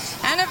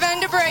Anna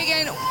van der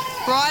Breggen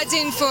rides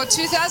in for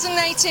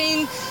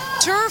 2018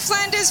 Tour of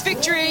Flanders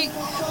victory.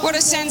 What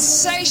a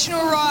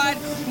sensational ride,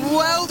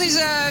 well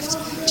deserved.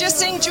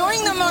 Just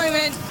enjoying the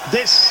moment.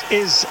 This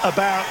is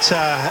about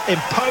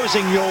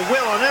imposing your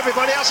will on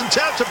everybody else, and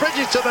Terpstra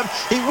bridges to them.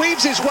 He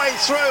weaves his way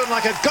through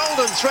like a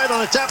golden thread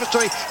on a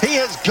tapestry. He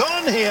has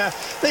gone here.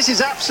 This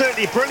is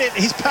absolutely brilliant.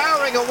 He's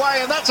powering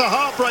away, and that's a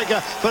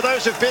heartbreaker for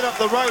those who've been up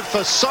the road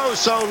for so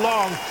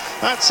long.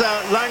 That's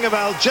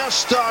Langevel just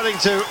starting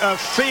to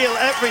feel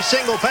every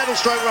single pedal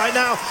stroke right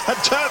now. And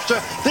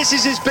Terpstra, this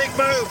is his big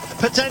move,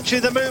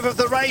 potentially the move of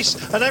the race,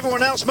 and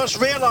everyone else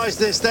must realise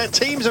this. Their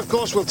teams, of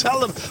course, will tell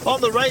them on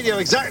the radio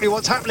exactly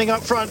what's happening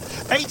up front.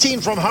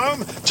 18 from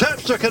home,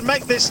 Terpstra can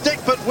make this stick,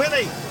 but will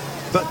he?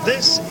 But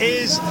this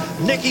is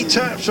Nicky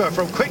Terpstra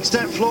from Quick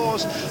Step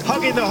Floors,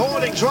 hugging the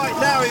hoardings right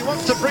now. He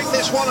wants to bring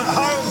this one at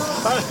home.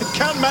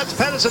 Can Mads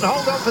Pedersen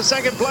hold on for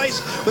second place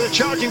with a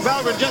charging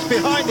Valgren just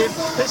behind him?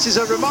 This is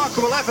a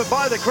remarkable effort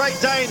by the Great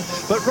Dane.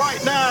 But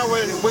right now,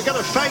 we're going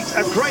to face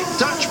a great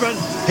Dutchman.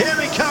 Here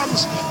he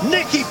comes.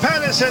 Nicky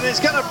Pedersen is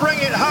going to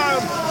bring it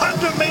home.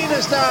 100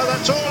 metres now,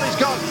 that's all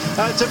he's got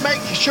to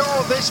make sure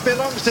this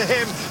belongs to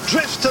him.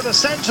 Drifts to the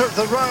centre of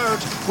the road,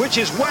 which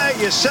is where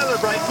you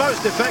celebrate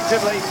most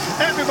effectively.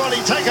 Everybody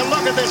take a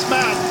look at this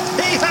man.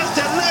 He has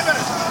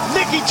delivered.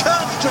 Nicky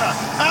Terpstra,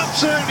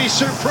 absolutely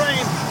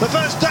supreme. The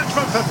first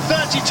Dutchman for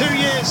 32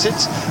 years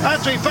since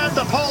Adrie van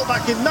der Poel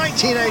back in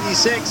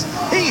 1986.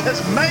 He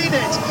has made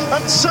it,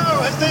 and so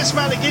has this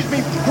man. It gives me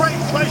great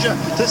pleasure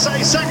to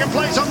say second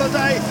place on the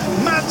day,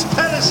 Mads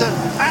Pedersen,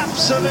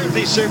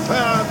 absolutely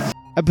superb.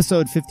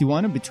 Episode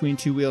 51 of Between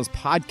Two Wheels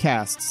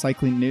podcast,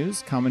 cycling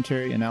news,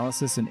 commentary,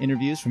 analysis, and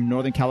interviews from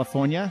Northern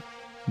California.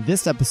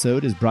 This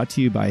episode is brought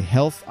to you by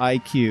Health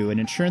IQ, an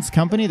insurance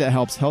company that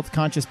helps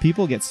health-conscious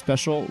people get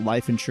special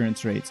life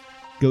insurance rates.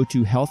 Go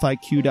to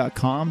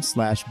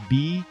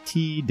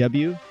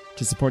healthiq.com/BTW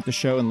to support the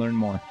show and learn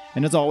more.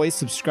 And as always,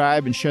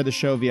 subscribe and share the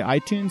show via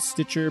iTunes,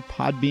 Stitcher,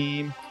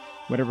 Podbean,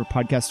 whatever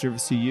podcast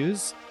service you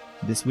use.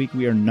 This week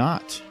we are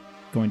not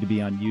going to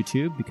be on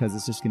YouTube because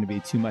it's just going to be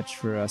too much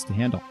for us to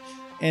handle.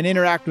 And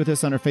interact with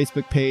us on our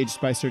Facebook page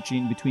by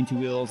searching Between Two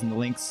Wheels, and the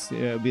links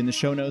will be in the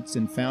show notes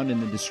and found in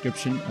the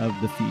description of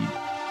the feed.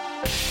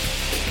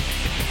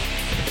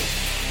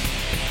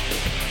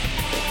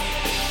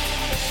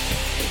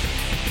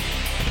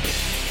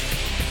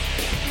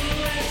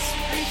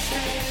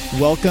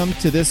 Welcome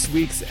to this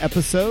week's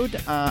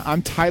episode.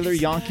 I'm Tyler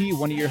Yonke,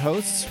 one of your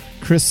hosts.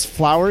 Chris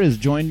Flower has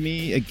joined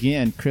me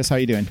again. Chris, how are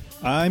you doing?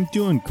 I'm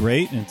doing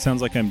great, and it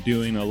sounds like I'm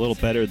doing a little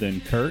better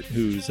than Kurt,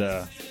 who's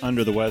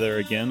under the weather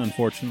again,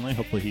 unfortunately.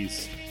 Hopefully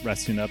he's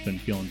resting up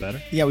and feeling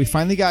better. Yeah, we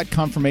finally got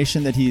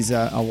confirmation that he's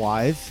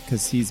alive,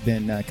 because he's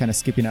been kind of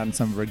skipping out on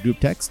some of our group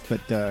text,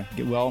 but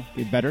get well,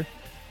 get better.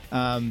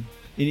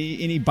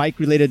 Any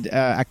bike-related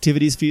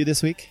activities for you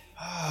this week?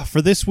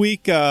 For this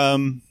week,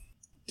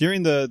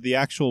 during the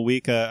actual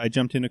week, I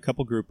jumped in a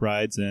couple group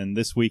rides, and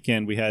this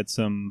weekend we had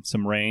some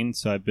rain,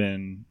 so I've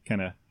been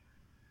kind of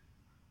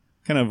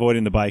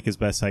avoiding the bike as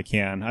best I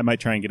can. I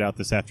might try and get out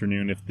this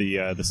afternoon if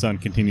the sun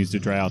continues to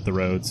dry out the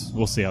roads.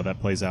 We'll see how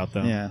that plays out,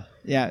 though.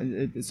 Yeah.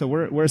 So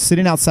we're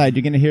sitting outside.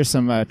 You're going to hear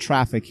some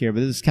traffic here, but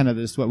this is kind of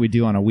just what we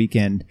do on a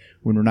weekend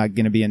when we're not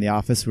going to be in the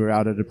office. We're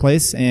out at a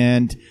place,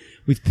 and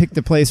we've picked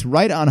a place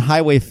right on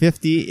Highway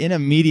 50 in a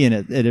median,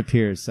 it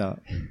appears. So,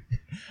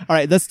 all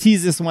right, let's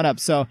tease this one up.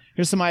 So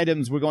here's some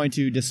items we're going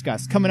to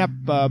discuss. Coming up,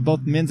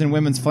 both men's and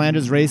women's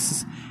Flanders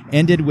races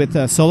ended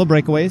with solo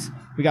breakaways.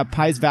 We got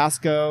País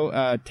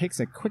Vasco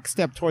takes a quick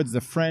step towards the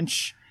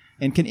French.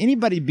 And can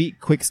anybody beat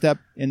Quick Step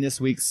in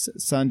this week's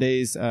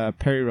Sunday's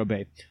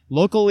Paris-Roubaix?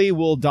 Locally,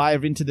 we'll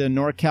dive into the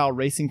NorCal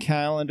racing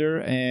calendar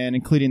and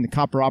including the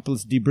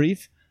Copperopolis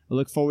debrief. I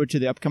look forward to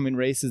the upcoming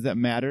races that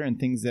matter and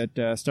things that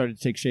started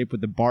to take shape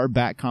with the bar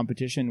back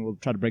competition. We'll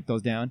try to break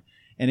those down.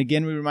 And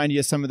again, we remind you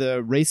of some of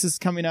the races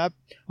coming up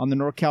on the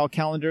NorCal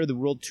calendar, the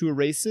World Tour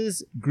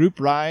races, group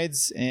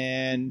rides,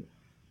 and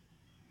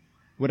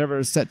whatever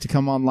is set to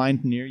come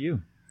online near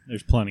you.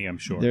 There's plenty, I'm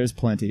sure. There's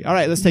plenty. All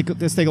right, let's take a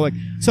look.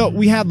 So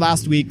we had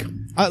last week.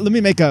 Let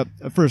me make a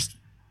first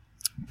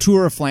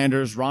Tour of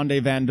Flanders,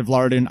 Ronde van de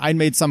Vlaardingen. I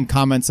made some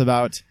comments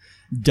about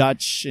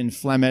Dutch and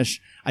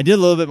Flemish. I did a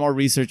little bit more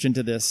research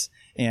into this,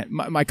 and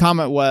my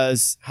comment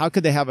was, how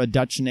could they have a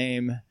Dutch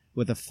name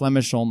with a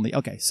Flemish only?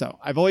 Okay, so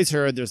I've always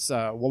heard there's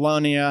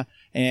Wallonia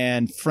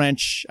and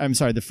French. I'm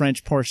sorry, the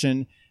French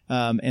portion.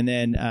 And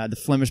then the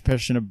Flemish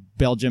portion of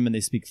Belgium, and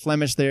they speak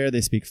Flemish there.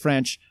 They speak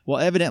French. Well,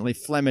 evidently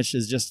Flemish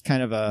is just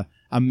kind of a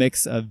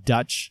mix of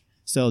Dutch.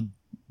 So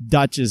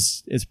Dutch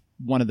is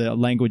one of the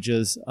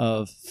languages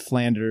of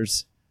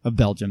Flanders, of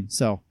Belgium.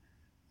 So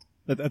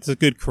that's a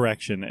good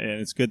correction, and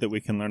it's good that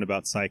we can learn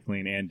about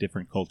cycling and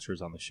different cultures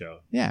on the show.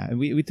 Yeah, and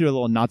we threw a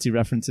little Nazi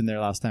reference in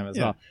there last time as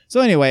well. So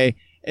anyway,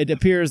 it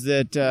appears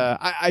that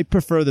I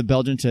prefer the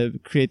Belgian to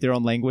create their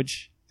own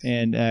language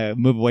and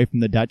move away from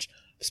the Dutch.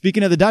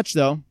 Speaking of the Dutch,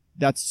 though,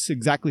 that's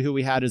exactly who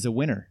we had as a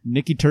winner.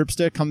 Nicky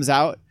Terpstra comes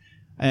out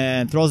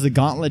and throws the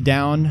gauntlet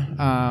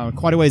down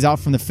quite a ways out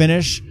from the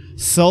finish.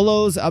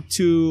 Solos up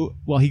to,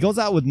 well, he goes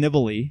out with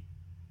Nibali.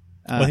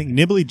 I think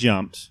Nibali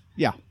jumped.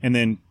 Yeah. And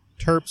then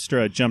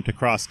Terpstra jumped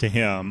across to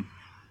him,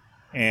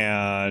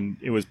 and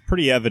it was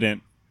pretty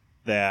evident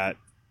that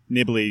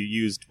Nibali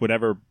used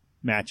whatever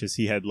matches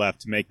he had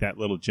left to make that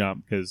little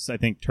jump, because I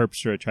think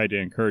Terpstra tried to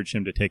encourage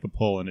him to take a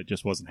pull, and it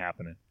just wasn't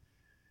happening.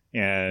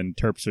 And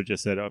Terpstra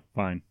just said, oh,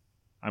 fine,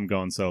 I'm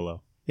going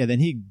solo. Yeah, then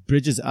he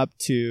bridges up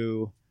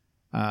to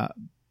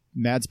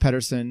Mads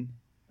Pedersen.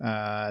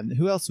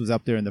 Who else was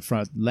up there in the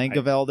front?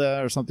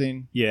 Langevelde or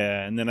something?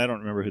 Yeah, and then I don't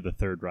remember who the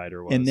third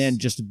rider was. And then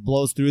just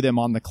blows through them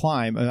on the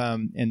climb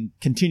and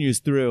continues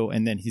through,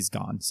 and then he's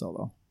gone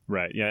solo.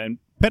 Right, yeah, and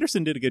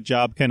Pedersen did a good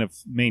job kind of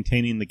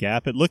maintaining the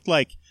gap. It looked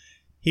like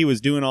he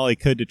was doing all he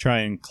could to try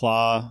and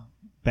claw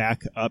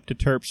back up to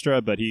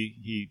Terpstra, but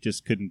he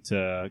just couldn't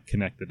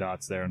connect the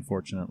dots there,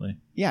 unfortunately.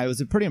 Yeah, it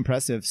was pretty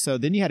impressive. So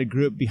then you had a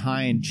group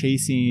behind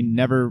chasing,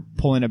 never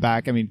pulling it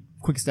back. I mean,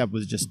 Quick-Step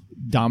was just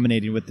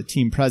dominating with the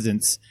team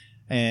presence,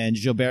 and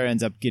Gilbert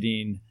ends up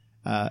getting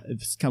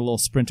it's kind of a little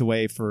sprint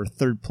away for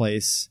third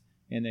place,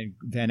 and then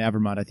Van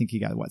Avermaet, I think he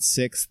got,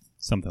 sixth?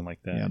 Something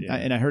like that, yeah.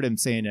 And I heard him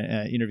say in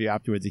an interview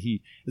afterwards that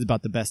he is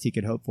about the best he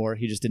could hope for.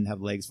 He just didn't have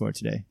legs for it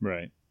today.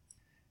 Right.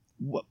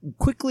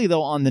 Quickly,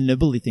 though, on the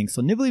Nibali thing.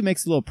 So Nibali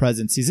makes a little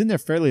presence. He's in there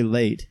fairly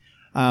late.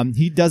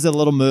 He does a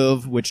little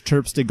move, which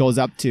Terpstra goes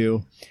up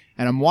to.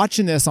 And I'm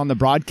watching this on the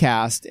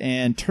broadcast,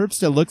 and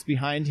Terpstra looks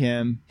behind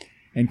him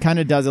and kind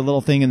of does a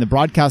little thing, and the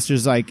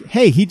broadcaster's like,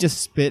 hey, he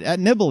just spit at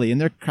Nibali, and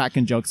they're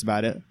cracking jokes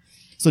about it.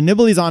 So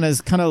Nibali's on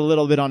his, kind of a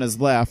little bit on his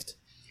left.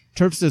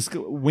 Terpstra's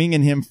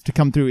winging him to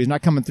come through. He's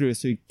not coming through,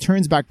 so he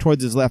turns back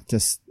towards his left to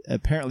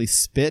apparently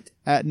spit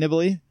at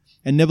Nibali.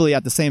 And Nibali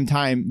at the same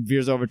time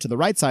veers over to the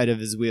right side of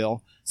his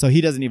wheel, so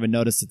he doesn't even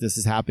notice that this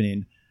is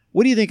happening.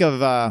 What do you think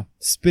of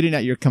spitting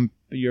at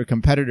your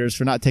competitors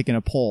for not taking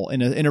a pole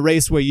in a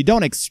race where you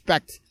don't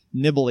expect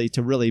Nibali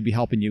to really be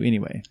helping you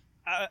anyway?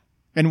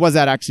 And was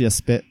that actually a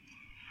spit?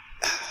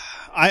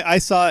 I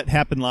saw it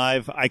happen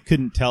live. I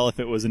couldn't tell if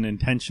it was an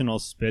intentional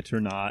spit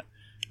or not.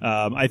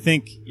 I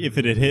think if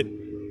it had hit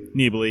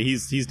Nibali,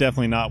 he's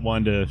definitely not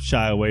one to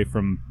shy away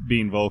from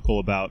being vocal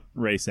about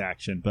race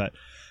action, but...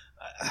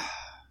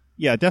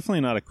 yeah, definitely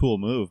not a cool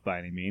move by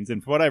any means.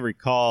 And from what I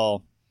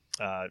recall,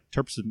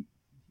 Terpstra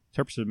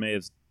may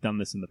have done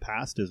this in the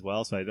past as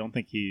well, so I don't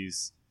think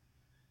he's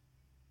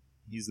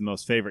the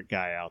most favorite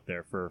guy out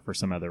there for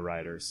some other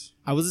riders.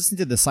 I was listening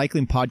to the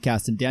cycling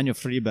podcast, and Daniel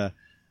Friebe,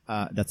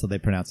 that's how they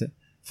pronounce it,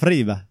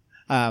 Friebe,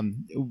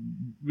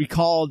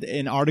 recalled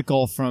an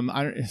article from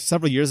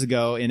several years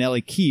ago in LA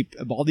Keep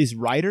of all these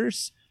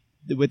riders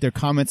with their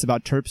comments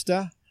about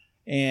Terpstra,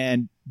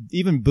 and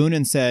even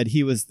Boonen said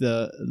he was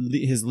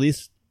his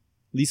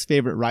least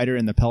favorite rider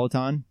in the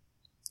peloton.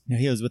 You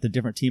know, he was with a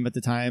different team at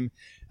the time.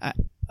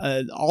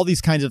 All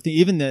these kinds of things.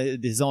 Even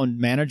his own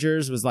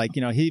managers was like,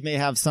 he may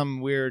have some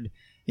weird,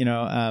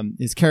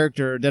 his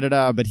character,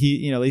 but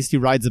he, at least he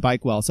rides the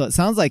bike well. So it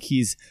sounds like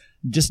he's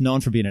just known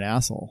for being an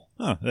asshole.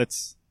 Oh,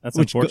 that's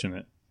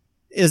unfortunate.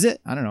 Is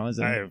it? I don't know. Is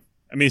it? I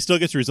mean, he still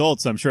gets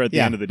results. I'm sure at the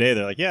end of the day,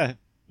 they're like, yeah,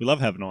 we love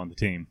having him on the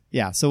team.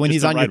 Yeah, so when just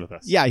he's on ride with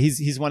us. Yeah,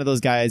 he's one of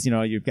those guys,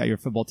 you've got your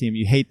football team,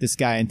 you hate this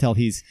guy until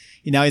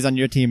now he's on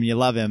your team and you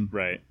love him.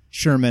 Right.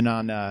 Sherman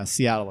on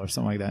Seattle or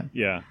something like that.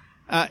 Yeah.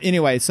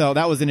 Anyway, so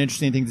that was an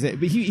interesting thing to say.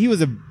 But he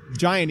was a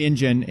giant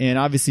engine and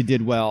obviously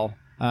did well.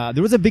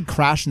 There was a big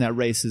crash in that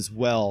race as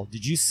well.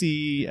 Did you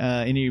see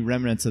any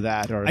remnants of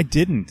that? Or I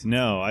didn't,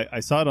 no. I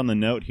saw it on the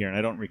note here, and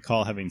I don't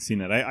recall having seen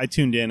it. I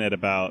tuned in at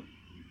about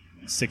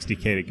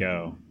 60K to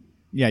go.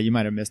 Yeah, you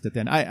might have missed it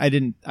then. I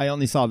didn't. I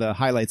only saw the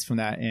highlights from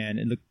that, and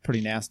it looked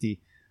pretty nasty.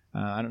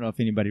 I don't know if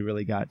anybody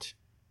really got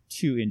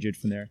too injured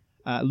from there.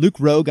 Luke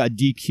Rowe got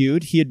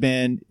DQ'd.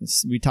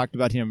 We talked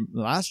about him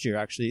last year,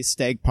 actually.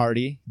 Stag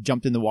party,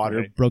 jumped in the water,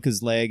 right. Broke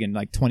his leg in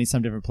like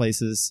 20-some different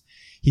places.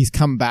 He's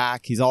come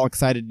back. He's all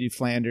excited to do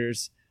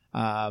Flanders.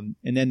 And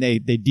then they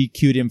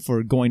DQ'd him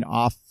for going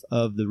off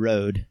of the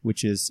road,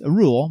 which is a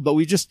rule. But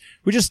we just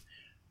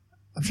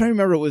I'm trying to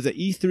remember, it was an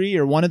E3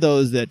 or one of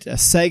those that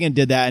Sagan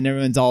did that, and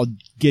everyone's all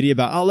giddy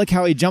about, oh, look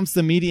how he jumps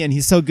the median.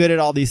 He's so good at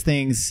all these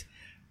things.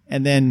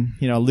 And then,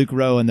 Luke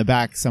Rowe in the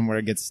back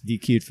somewhere gets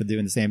DQ'd for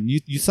doing the same.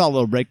 You saw a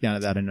little breakdown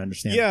of that, I didn't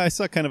understand. Yeah, I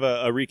saw kind of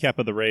a recap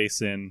of the race,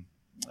 and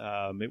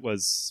it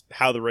was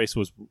how the race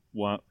was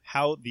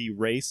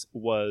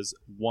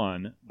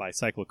won by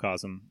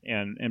Cyclocosm.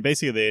 And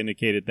basically they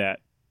indicated that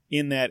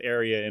in that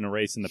area in a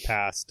race in the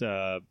past,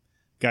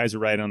 guys were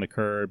riding on the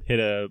curb, hit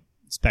a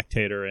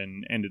spectator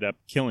and ended up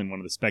killing one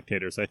of the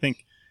spectators. I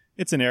think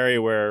it's an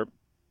area where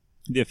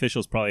the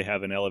officials probably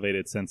have an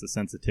elevated sense of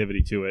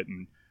sensitivity to it,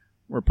 and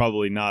we're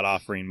probably not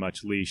offering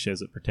much leash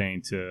as it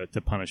pertained to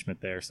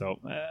punishment there. So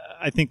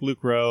I think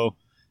Luke Rowe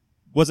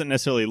wasn't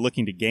necessarily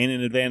looking to gain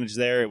an advantage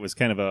there. It was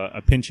kind of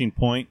a pinching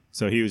point,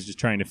 so he was just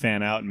trying to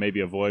fan out and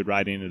maybe avoid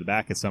riding into the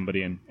back of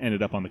somebody, and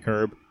ended up on the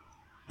curb.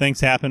 Things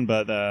happen,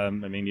 but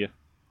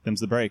them's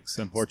the breaks,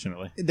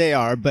 unfortunately. They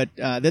are, but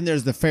then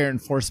there's the fair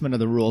enforcement of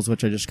the rules,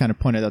 which I just kind of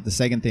pointed out the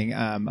second thing.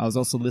 I was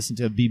also listening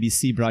to a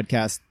BBC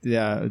podcast,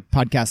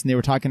 and they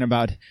were talking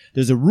about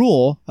there's a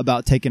rule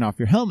about taking off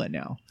your helmet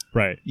now.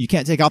 Right. You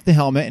can't take off the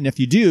helmet, and if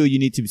you do, you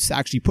need to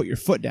actually put your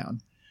foot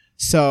down.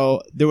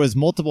 So there was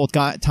multiple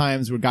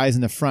times where guys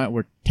in the front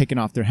were taking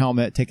off their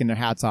helmet, taking their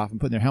hats off, and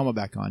putting their helmet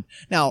back on.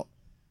 Now,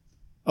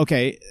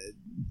 okay,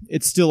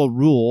 it's still a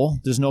rule.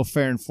 There's no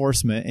fair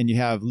enforcement, and you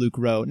have Luke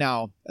Rowe.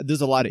 Now, there's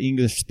a lot of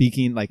English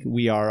speaking, like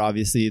we are,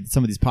 obviously.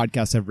 Some of these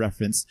podcasts have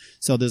referenced.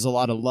 So there's a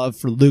lot of love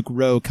for Luke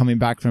Rowe coming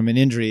back from an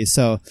injury.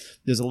 So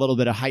there's a little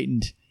bit of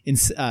heightened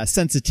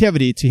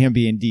sensitivity to him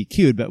being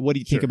DQ'd. But what do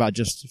you think about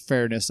just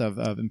fairness of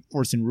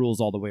enforcing rules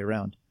all the way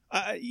around?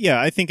 Yeah,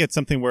 I think it's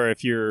something where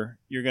if you're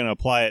going to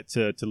apply it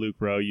to Luke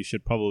Rowe, you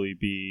should probably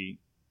be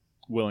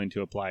willing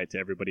to apply it to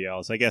everybody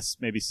else. I guess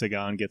maybe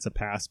Sagan gets a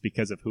pass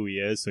because of who he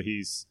is, so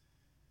he's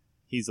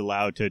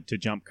allowed to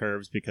jump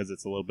curves because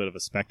it's a little bit of a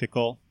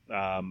spectacle.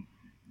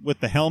 With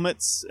the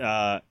helmets,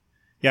 I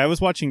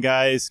was watching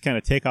guys kind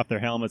of take off their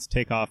helmets,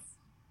 take off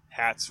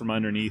hats from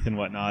underneath and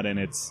whatnot, and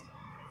it's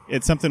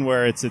something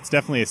where it's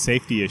definitely a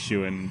safety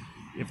issue, and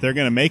if they're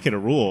going to make it a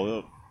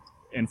rule,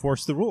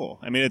 enforce the rule.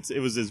 I mean, it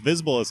was as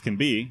visible as can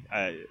be.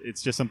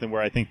 It's just something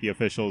where I think the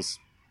officials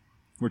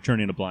were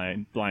turning a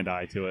blind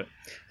eye to it.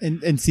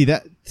 And see,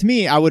 that to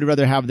me, I would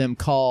rather have them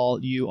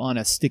call you on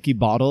a sticky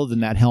bottle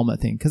than that helmet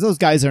thing, because those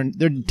guys their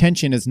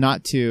intention is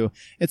not to.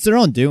 It's their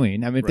own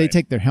doing. I mean, if they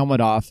take their helmet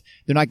off,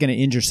 they're not going to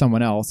injure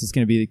someone else. It's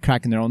going to be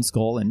cracking their own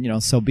skull,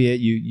 and so be it.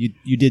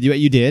 You did what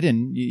you did,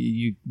 and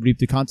you reap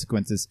the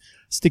consequences.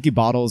 Sticky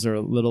bottles are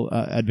a little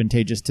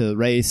advantageous to the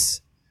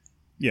race.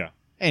 Yeah.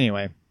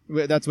 Anyway.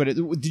 That's what it.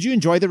 Did you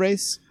enjoy the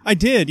race? I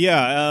did,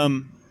 yeah.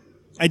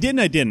 I did and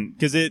I didn't,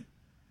 because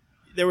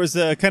there was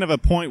a kind of a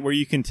point where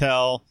you can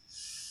tell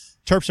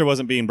Terpstra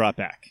wasn't being brought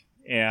back,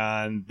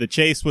 and the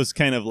chase was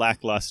kind of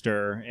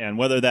lackluster, and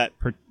whether that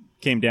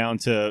came down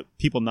to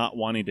people not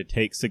wanting to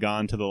take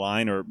Sagan to the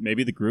line, or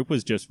maybe the group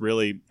was just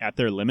really at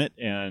their limit,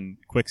 and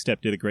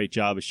Quick-Step did a great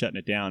job of shutting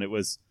it down. It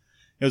was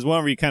one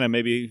where you kind of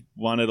maybe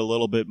wanted a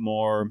little bit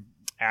more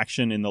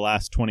action in the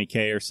last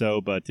 20K or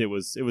so, but it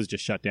was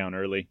just shut down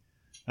early.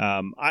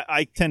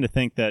 I tend to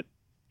think that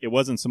it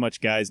wasn't so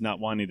much guys not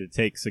wanting to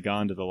take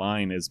Sagan to the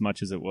line as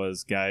much as it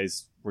was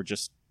guys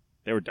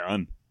they were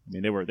done. I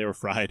mean, they were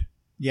fried.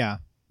 Yeah,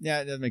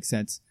 that makes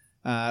sense.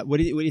 What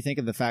do you think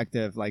of the fact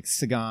of like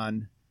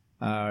Sagan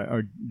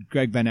or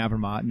Greg Van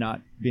Avermaet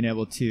not being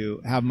able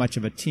to have much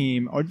of a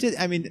team,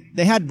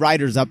 they had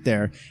riders up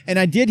there, and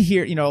I did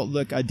hear,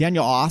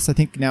 Daniel Oss, I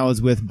think now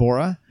is with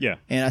Bora. Yeah.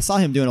 And I saw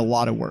him doing a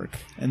lot of work.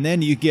 And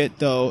then you get,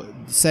 though,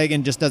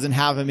 Sagan just doesn't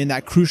have him in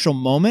that crucial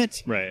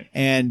moment. Right.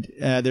 And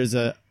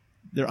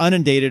they're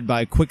inundated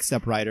by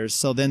Quick-Step riders.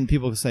 So then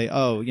people say,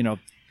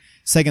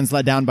 Sagan's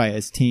let down by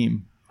his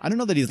team. I don't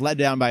know that he's let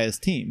down by his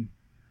team.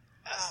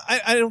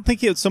 I don't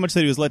think it's so much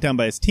that he was let down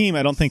by his team.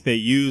 I don't think they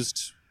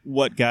used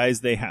what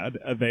guys they had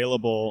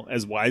available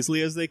as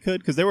wisely as they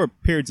could, because there were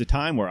periods of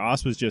time where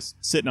Oss was just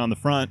sitting on the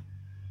front,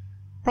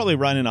 probably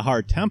running a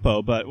hard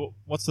tempo, but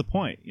what's the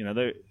point?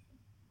 They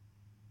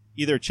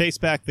either chase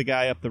back the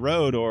guy up the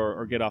road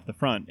or get off the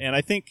front. And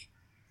I think,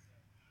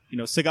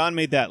 Sagan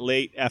made that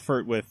late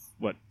effort with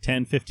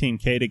 10,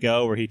 15K to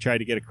go where he tried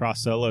to get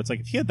across solo. It's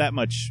like, if he had that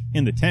much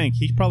in the tank,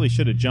 he probably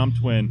should have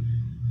jumped when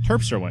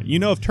Terpstra went.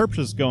 If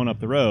Terpstra's going up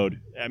the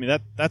road, I mean,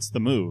 that's the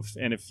move.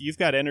 And if you've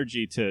got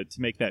energy to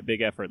make that big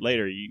effort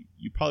later, you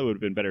probably would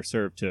have been better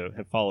served to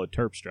have followed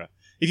Terpstra.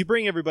 If you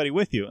bring everybody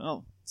with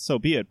you, so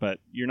be it, but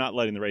you're not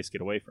letting the race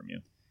get away from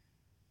you.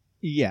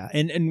 Yeah,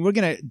 and we're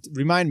going to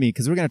remind me,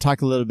 because we're going to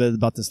talk a little bit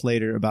about this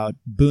later, about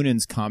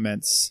Boonen's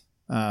comments,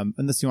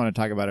 unless you want to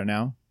talk about it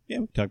now. Yeah,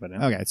 we can talk about it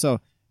now. Okay,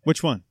 so...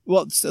 Which one?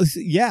 Well,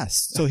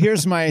 yes. So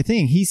here's my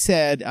thing. He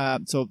said,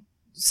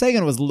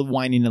 Sagan was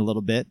whining a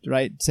little bit,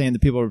 right? Saying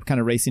that people are kind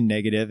of racing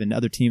negative and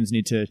other teams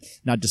need to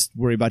not just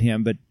worry about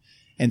him.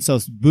 And so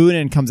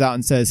Boonen comes out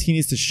and says he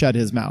needs to shut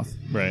his mouth.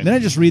 Right. And then I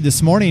just read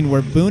this morning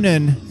where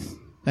Boonen,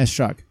 nice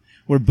truck,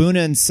 where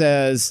Boonen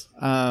says,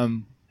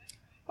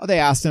 they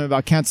asked him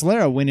about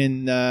Cancellara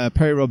winning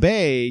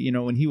Paris-Roubaix,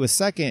 when he was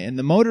second in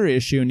the motor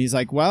issue. And he's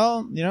like,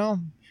 well,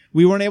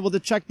 we weren't able to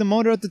check the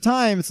motor at the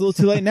time. It's a little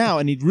too late now.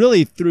 And he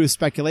really threw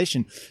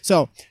speculation.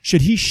 So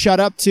should he shut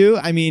up too?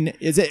 I mean,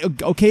 is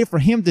it okay for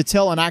him to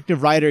tell an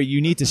active rider,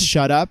 you need to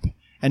shut up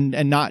and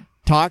not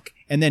talk?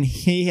 And then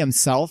he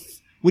himself,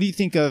 what do you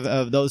think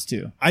of those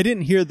two? I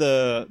didn't hear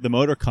the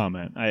motor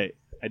comment. I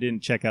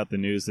didn't check out the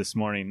news this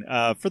morning.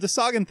 For the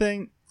Sagan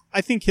thing,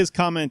 I think his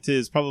comment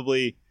is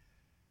probably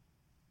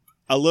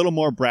a little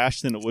more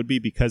brash than it would be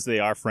because they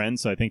are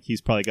friends. So I think he's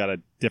probably got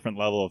a different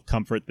level of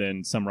comfort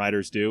than some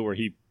riders do, where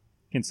he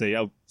can say,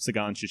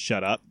 Sagan should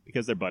shut up,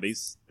 because they're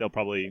buddies. They'll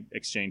probably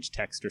exchange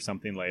text or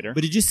something later.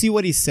 But did you see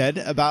what he said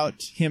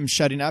about him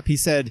shutting up? He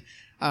said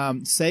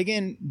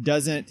Sagan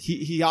doesn't,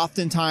 he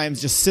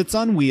oftentimes just sits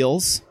on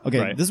wheels. Okay,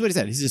 right. This is what he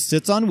said. He just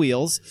sits on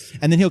wheels,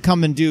 and then he'll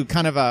come and do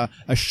kind of a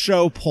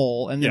show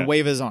pull and then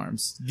wave his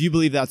arms. Do you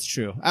believe that's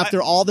true? After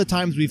all the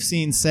times we've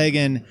seen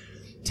Sagan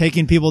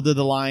taking people to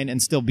the line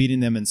and still beating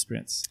them in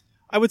sprints.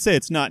 I would say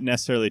it's not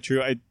necessarily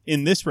true.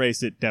 In this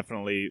race, it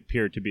definitely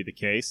appeared to be the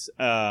case.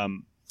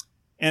 And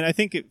I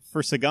think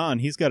for Sagan,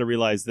 he's got to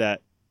realize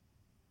that,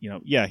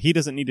 he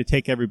doesn't need to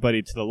take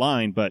everybody to the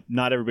line, but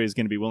not everybody's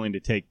going to be willing to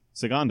take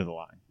Sagan to the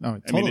line. Oh,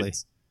 totally. I mean,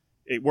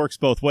 it works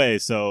both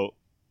ways. So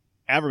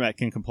Avermaet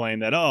can complain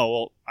that,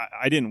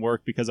 I didn't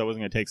work because I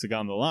wasn't going to take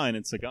Sagan to the line,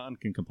 and Sagan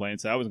can complain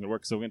and say, I wasn't going to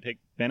work because I was going to take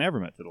Van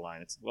Avermaet to the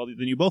line.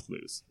 Then you both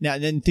lose. Now,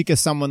 then think of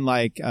someone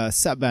like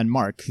Sepp Van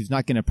Mark, who's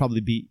not going to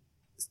probably beat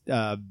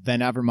Van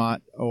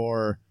Avermaet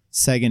or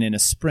Sagan in a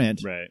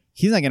sprint. Right.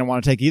 He's not going to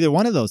want to take either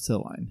one of those to the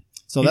line.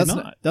 So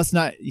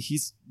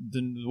He's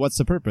what's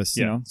the purpose,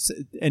 Yeah.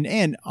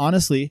 And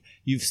honestly,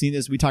 you've seen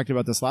this, we talked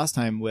about this last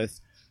time with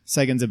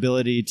Sagan's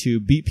ability to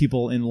beat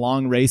people in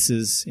long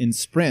races in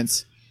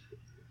sprints.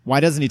 Why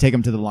doesn't he take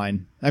them to the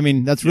line? I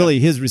mean, that's really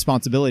his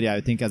responsibility,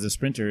 I think, as a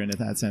sprinter in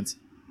that sense.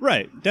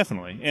 Right,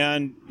 definitdon't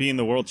And being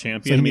the world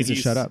champion, So he needs to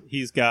shut up.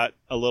 He's got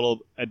a little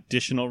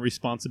additional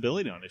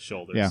responsibility on his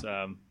shoulders.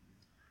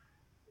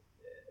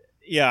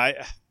 Yeah.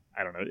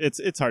 I don't know.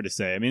 It's hard to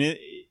say. I mean,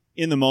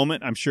 in the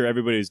moment, I'm sure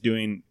everybody was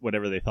doing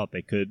whatever they thought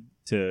they could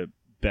to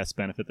best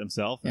benefit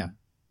themselves. Yeah.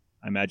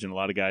 I imagine a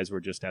lot of guys were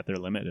just at their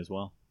limit as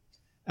well.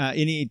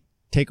 Any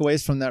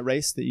takeaways from that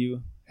race that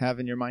you have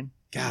in your mind?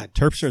 God,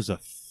 Terpster's a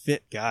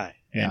fit guy.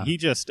 And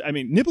Yeah.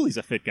 Nibali's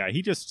a fit guy.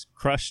 He just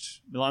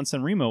crushed Milan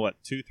San Remo,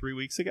 2-3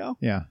 weeks ago?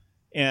 Yeah.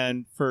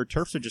 And for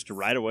Terpster just to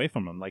ride away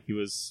from him like he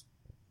was,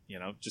 it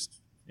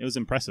was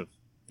impressive.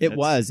 It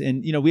was.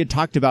 And, we had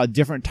talked about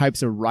different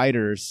types of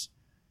riders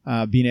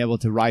being able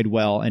to ride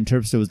well. And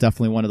Terpster was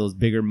definitely one of those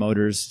bigger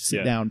motors,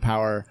 sit-down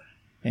power.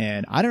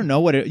 And I don't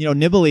know what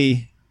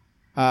Nibali,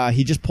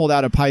 he just pulled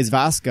out of País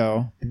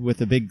Vasco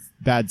with a big,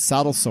 bad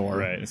saddle sore.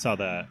 Right, I saw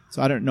that.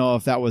 So I don't know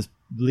if that was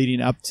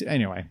leading up to...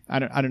 Anyway, I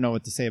don't know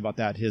what to say about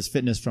that. His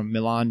fitness from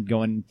Milan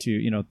going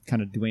to,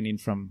 kind of waning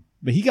from...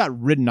 But he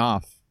got ridden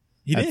off.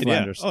 He did,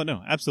 Flanders. Yeah. Oh,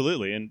 no,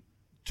 absolutely. And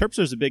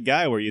Terpster's a big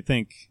guy where you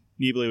think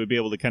Nibali would be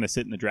able to kind of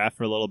sit in the draft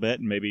for a little bit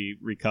and maybe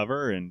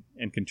recover and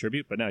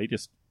contribute. But no, he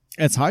just...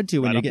 It's hard to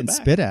when you're getting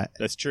spit at.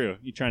 That's true.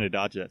 You're trying to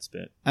dodge that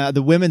spit.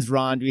 The women's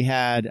round, we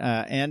had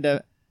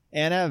Anna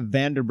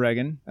van der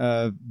Breggen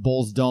of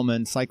Boels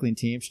Dolman cycling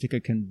team. She took a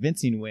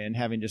convincing win,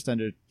 having just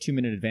under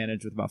 2-minute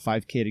advantage with about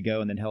 5K to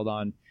go, and then held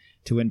on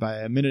to win by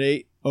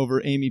 1:08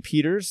 over Amy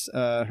Peters,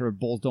 her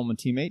Boels Dolman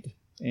teammate.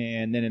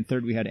 And then in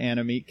third, we had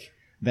Annemiek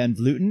van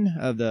Vleuten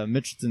of the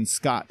Mitchelton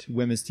Scott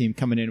women's team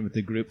coming in with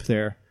the group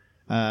there.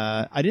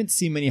 I didn't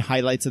see many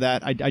highlights of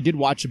that. I did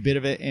watch a bit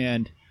of it,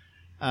 and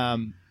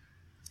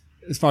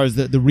as far as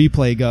the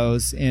replay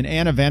goes, and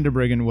Anna van der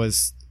Breggen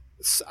was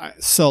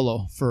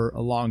solo for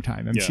a long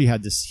time. I mean, she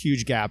had this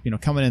huge gap,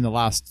 coming in the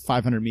last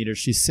 500 meters.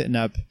 She's sitting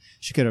up.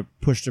 She could have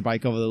pushed her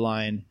bike over the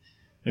line.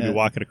 Maybe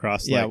walk it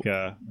across like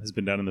has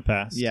been done in the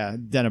past. Yeah,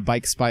 done a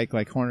bike spike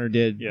like Horner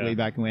did way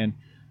back when.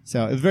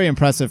 So it was very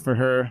impressive for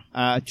her.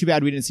 Too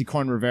bad we didn't see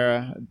Corn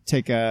Rivera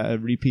take a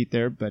repeat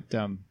there, but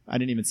I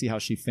didn't even see how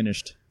she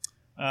finished.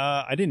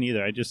 I didn't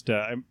either. I just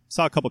I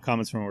saw a couple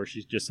comments from her where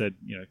she just said,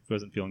 she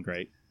wasn't feeling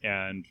great.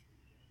 And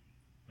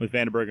with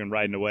Van der Breggen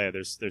riding away,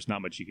 there's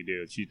not much you could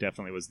do. She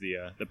definitely was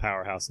the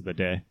powerhouse of the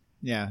day.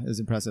 Yeah, it was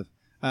impressive.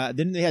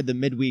 Then they had the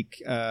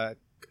midweek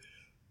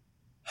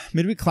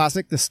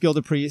classic, the Skill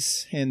de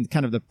Pries, and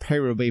kind of the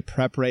Paris-Roubaix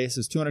prep race. It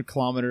was 200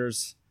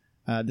 kilometers.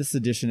 This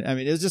edition,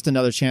 it was just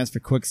another chance for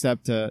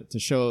Quick-Step to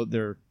show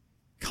their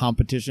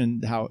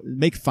competition,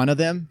 make fun of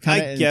them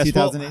kind of in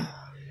 2008. Well,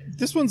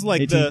 this one's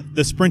like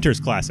the Sprinters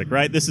Classic,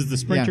 right? This is the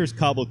Sprinters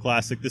Cobble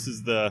Classic. This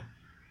is the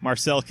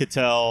Marcel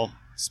Kittel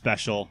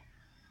special.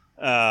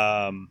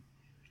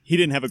 He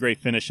didn't have a great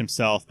finish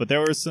himself, but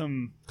there was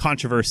some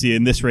controversy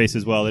in this race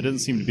as well. It doesn't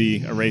seem to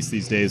be a race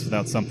these days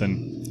without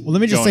something. Well,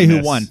 let me just say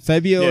who won.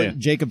 Fabio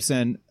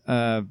Jacobsen,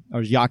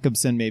 or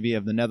Jacobsen maybe,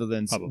 of the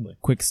Netherlands. Probably.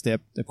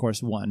 Quick-Step, of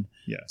course, won.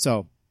 Yeah.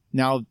 So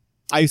now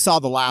I saw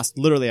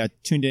I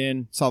tuned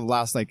in, saw the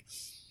last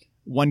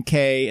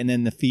 1K, and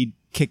then the feed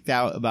kicked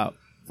out about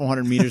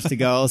 400 meters to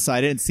go. So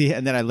I didn't see it.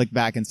 And then I looked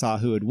back and saw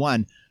who had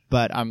won.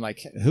 But I'm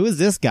like, who is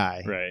this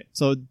guy? Right.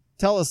 So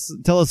tell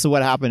us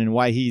what happened and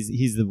why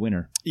he's the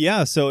winner.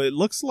 Yeah, so it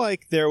looks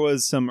like there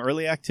was some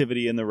early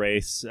activity in the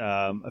race,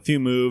 a few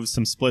moves,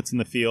 some splits in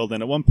the field,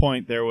 and at one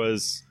point there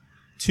was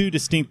two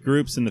distinct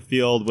groups in the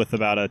field with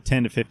about a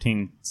 10 to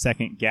 15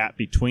 second gap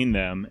between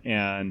them,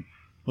 and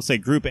we'll say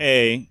Group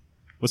A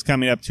was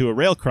coming up to a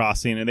rail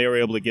crossing, and they were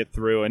able to get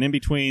through, and in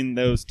between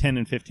those 10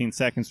 and 15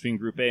 seconds between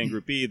Group A and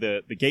Group B,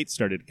 the gates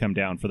started to come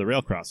down for the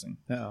rail crossing.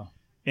 Oh.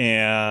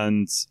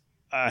 And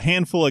a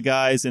handful of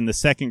guys in the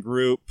second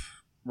group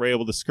were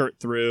able to skirt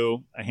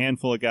through. A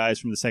handful of guys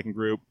from the second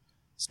group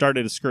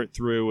started to skirt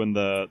through when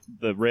the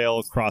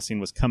rail crossing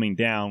was coming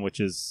down, which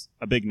is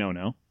a big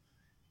no-no.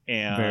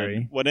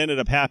 And what ended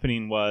up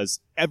happening was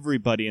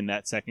everybody in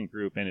that second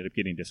group ended up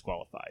getting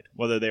disqualified,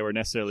 whether they were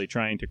necessarily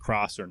trying to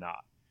cross or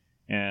not.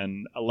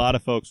 And a lot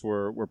of folks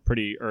were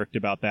pretty irked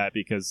about that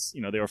because,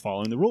 they were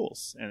following the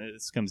rules. And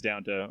this comes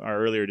down to our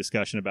earlier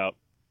discussion about...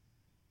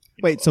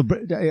 Wait, so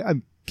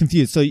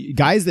confused. So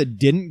guys that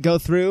didn't go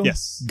through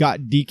Yes.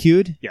 got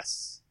DQ'd?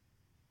 Yes.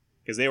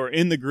 Because they were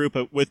in the group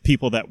with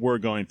people that were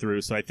going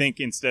through. So I think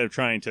instead of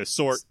trying to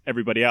sort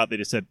everybody out, they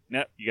just said,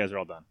 "No, you guys are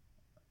all done."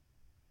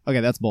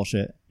 Okay, that's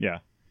bullshit. Yeah.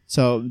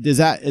 So does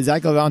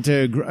that go down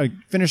to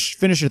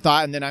finish your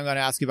thought, and then I'm going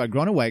to ask you about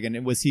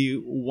Groenewegen. Was he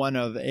one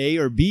of A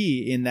or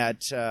B in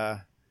that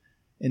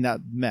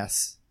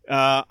mess?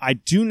 I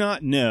do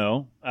not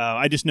know.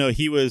 I just know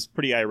he was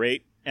pretty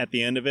irate at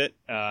the end of it.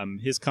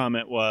 His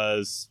comment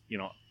was,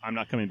 I'm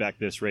not coming back to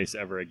this race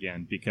ever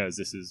again because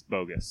this is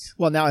bogus.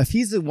 Well, now if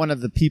he's one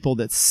of the people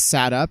that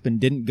sat up and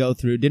didn't go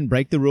through, didn't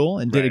break the rule,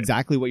 and did Right.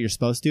 exactly what you're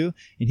supposed to,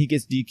 and he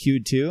gets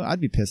DQ'd too, I'd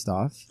be pissed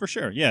off. For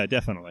sure. Yeah,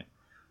 definitely.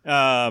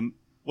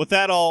 With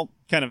that all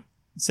kind of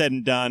said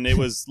and done, it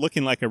was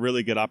looking like a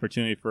really good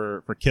opportunity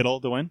for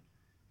Kittel to win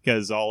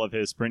because all of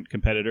his sprint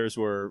competitors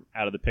were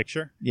out of the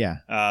picture. Yeah.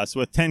 So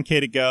with 10K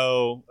to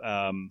go,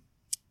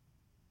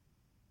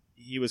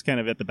 he was kind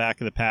of at the back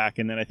of the pack.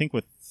 And then I think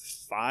with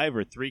 5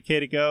 or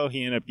 3K to go,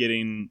 he ended up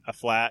getting a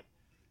flat,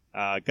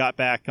 got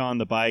back on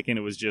the bike, and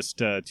it was just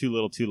too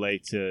little too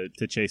late to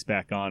chase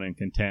back on and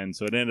contend.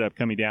 So it ended up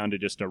coming down to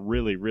just a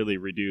really, really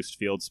reduced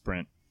field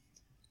sprint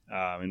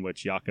in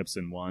which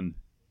Jakobsen won.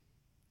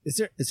 Is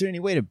there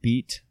any way to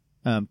beat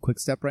Quick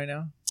Step right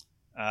now?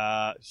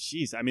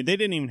 Jeez, I mean, they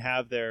didn't even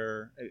have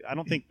their. I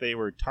don't think they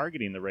were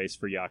targeting the race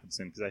for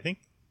Jakobsen because I think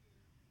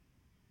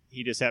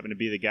he just happened to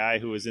be the guy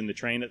who was in the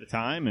train at the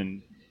time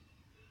and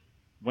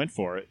went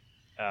for it.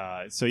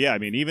 So yeah, I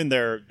mean, even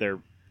their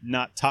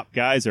not top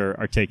guys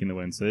are taking the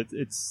win. So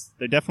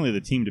they're definitely the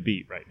team to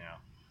beat right now.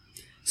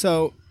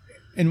 So,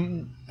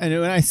 and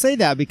when I say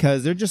that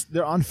because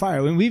they're on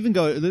fire. When we're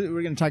going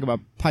to talk about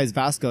País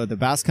Vasco, the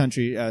Basque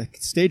Country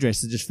stage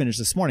race that just finished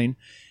this morning,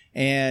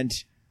 and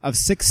of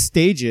 6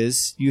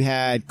 stages, you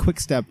had Quick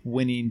Step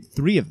winning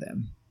 3 of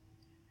them.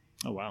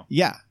 Oh wow!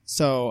 Yeah.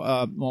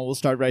 So, we'll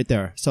start right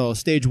there. So,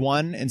 stage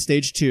 1 and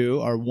stage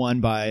 2 are won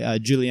by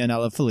Julien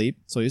Alaphilippe.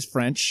 So he's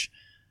French.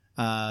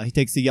 He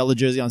takes the yellow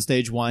jersey on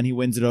stage 1. He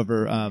wins it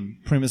over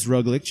Primož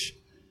Roglič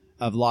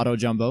of Lotto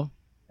Jumbo.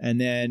 And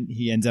then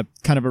he ends up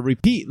kind of a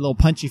repeat, little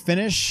punchy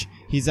finish.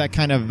 He's that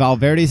kind of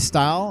Valverde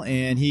style,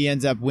 and he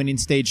ends up winning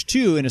stage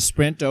 2 in a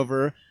sprint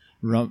over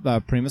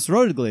Primož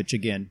Roglič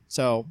again.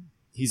 So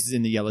he's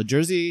in the yellow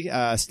jersey.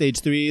 Stage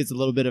 3 is a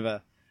little bit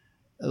of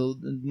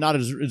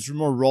it's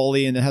more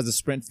rolly, and it has a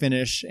sprint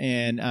finish.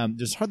 And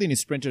there's hardly any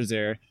sprinters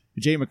there.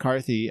 Jay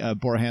McCarthy,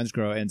 Bora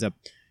Hansgrohe, ends up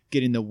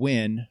getting the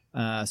win.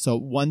 So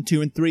 1,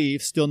 2, and 3,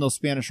 still no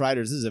Spanish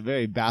riders. This is a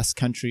very Basque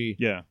Country,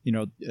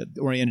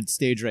 oriented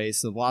stage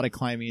race. A lot of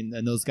climbing,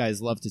 and those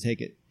guys love to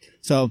take it.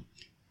 So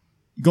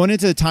going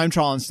into the time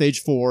trial on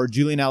stage 4,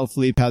 Julien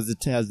Alaphilippe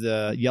has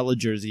the yellow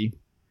jersey,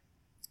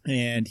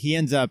 and he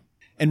ends up.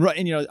 And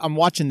I'm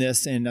watching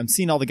this, and I'm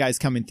seeing all the guys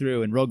coming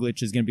through, and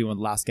Roglič is going to be one of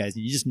the last guys,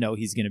 and you just know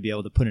he's going to be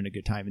able to put in a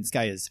good time. And this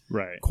guy is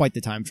quite the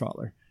time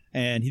trawler,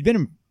 and he's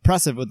been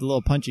impressive with the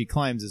little punchy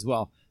climbs as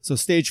well. So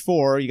stage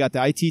 4, you got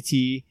the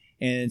ITT,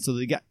 and so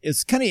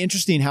it's kind of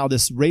interesting how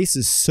this race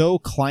is so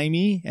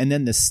climby, and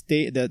then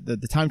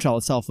the time trial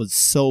itself was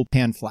so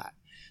pan flat.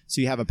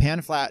 So you have a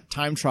pan flat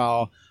time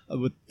trial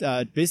with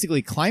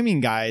basically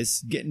climbing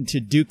guys getting to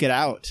duke it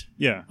out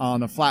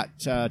on a flat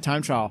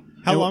time trial.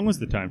 How long was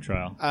the time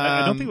trial?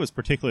 I don't think it was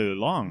particularly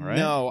long, right?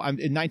 No, I'm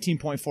at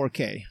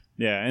 19.4K.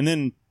 Yeah, and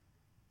then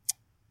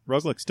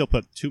Roglič still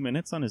put 2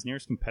 minutes on his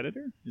nearest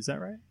competitor. Is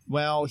that right?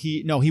 Well,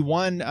 he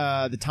won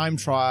the time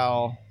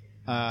trial.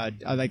 I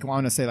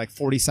want to say like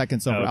 40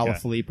 seconds over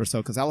Alaphilippe or so,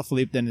 because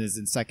Alaphilippe then is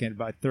in second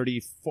by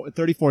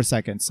 34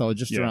 seconds, so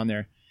just around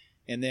there.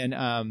 And then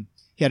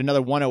he had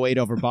another 108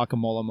 over Bauke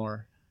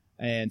Mollema.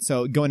 And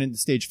so going into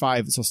stage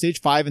 5, so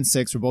stage 5 and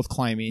 6 were both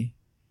climby,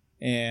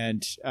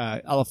 and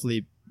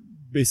Alaphilippe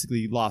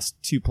basically lost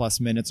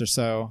 2+ minutes or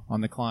so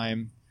on the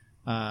climb.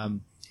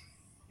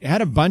 It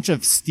had a bunch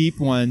of steep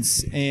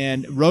ones,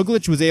 and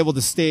Roglič was able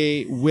to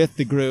stay with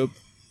the group,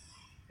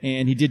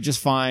 and he did just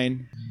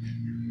fine.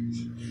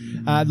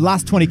 The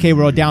last 20K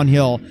were all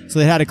downhill, so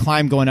they had a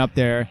climb going up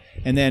there.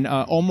 And then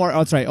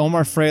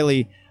Omar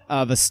Fraley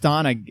of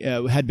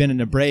Astana had been in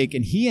a break,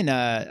 and he and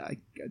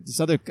this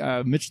other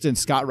Mitchelton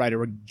Scott rider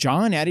were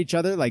jawing at each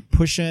other, like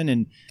pushing,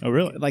 and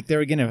like they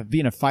were going to be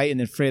in a fight, and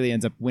then Fraley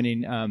ends up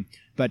winning.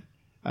 But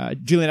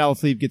Julien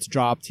Alaphilippe gets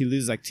dropped. He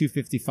loses like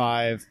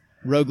 2:55.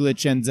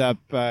 Roglič ends up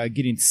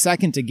getting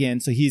second again,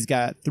 so he's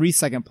got 3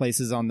 second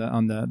places on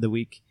the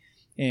week,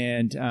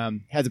 and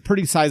has a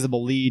pretty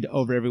sizable lead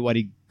over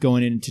everybody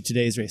going into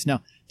today's race.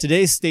 Now,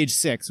 today's stage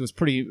 6 was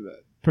pretty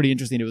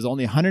interesting. It was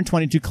only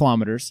 122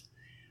 kilometers,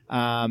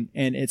 and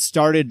it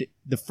started.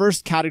 The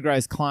first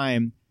categorized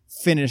climb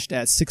finished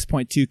at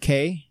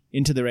 6.2K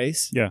into the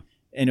race. Yeah,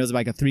 and it was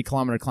like a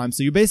 3-kilometer climb.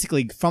 So you're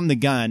basically from the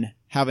gun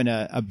having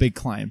a big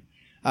climb,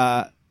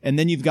 and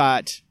then you've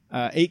got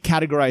 8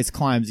 categorized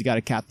climbs. You got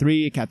a Cat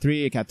 3, a Cat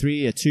 3, a Cat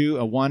 3, a 2,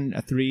 a 1,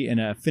 a 3, and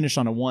a finish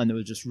on a 1 that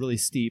was just really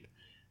steep.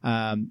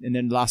 And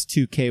then the last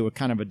 2K were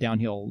kind of a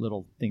downhill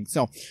little thing.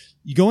 So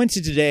you go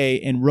into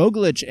today, and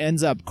Roglič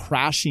ends up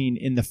crashing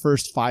in the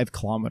first 5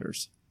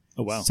 kilometers.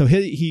 Oh, wow. So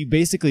he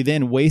basically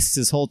then wastes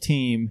his whole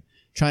team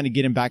trying to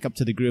get him back up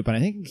to the group. And I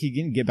think he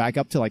didn't get back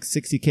up to like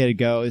 60K to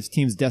go. His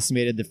team's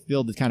decimated. The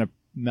field had kind of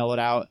mellowed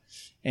out,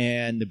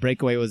 and the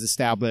breakaway was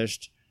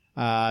established.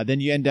 Then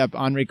you end up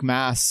Enric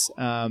Mas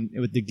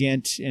with the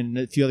Ghent and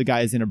a few other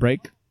guys in a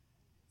break.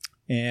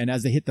 And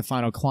as they hit the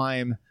final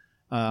climb,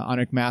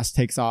 Enric Mas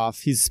takes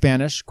off. He's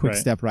Spanish, quick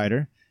step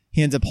rider.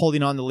 He ends up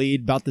holding on the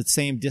lead about the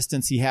same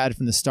distance he had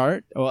from the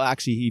start. Well,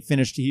 actually,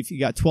 he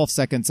got 12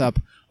 seconds up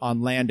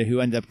on Landa, who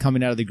ended up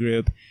coming out of the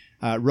group.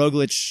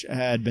 Roglic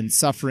had been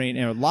suffering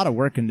and a lot of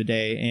work in the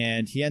day,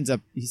 and he's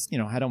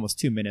had almost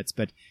 2 minutes,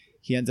 but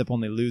he ends up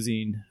only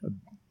losing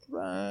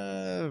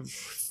 40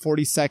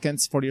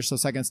 or so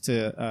seconds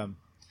to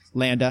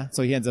Landa.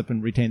 So he ends up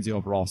and retains the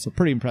overall. So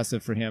pretty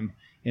impressive for him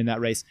in that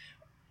race.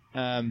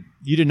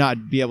 You did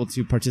not be able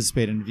to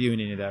participate in viewing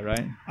any of that,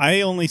 right?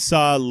 I only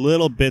saw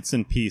little bits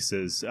and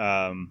pieces.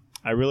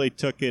 I really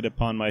took it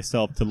upon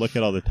myself to look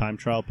at all the time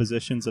trial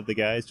positions of the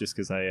guys, just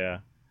because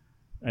I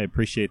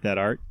appreciate that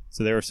art.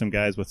 So there were some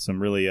guys with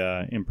some really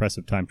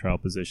impressive time trial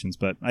positions,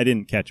 but I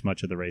didn't catch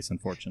much of the race,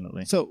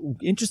 unfortunately. So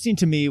interesting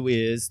to me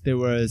is there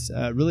was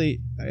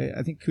really,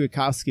 I think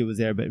Kwiatkowski was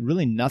there, but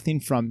really nothing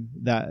from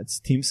that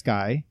Team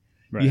Sky.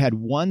 Right. You had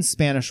one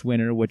Spanish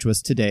winner, which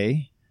was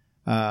today.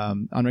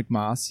 Enric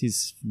Mas,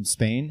 he's from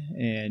Spain,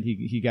 and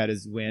he got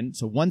his win.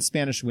 So one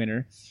Spanish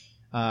winner.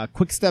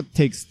 Quick-Step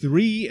takes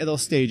 3 of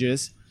those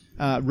stages.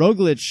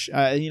 Roglic,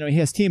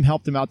 his team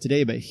helped him out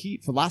today, but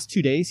for the last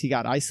 2 days, he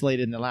got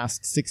isolated in the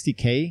last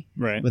 60K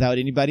without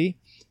anybody,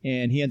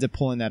 and he ends up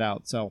pulling that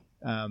out. So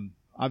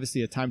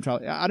obviously a time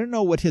trial. I don't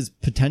know what his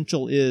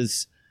potential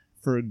is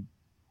for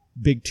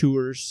big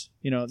tours.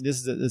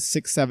 This is a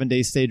 6-7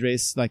 day stage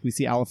race. Like we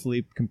see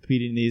Alaphilippe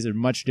competing in these are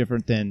much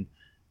different than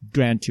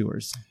Grand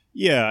Tours.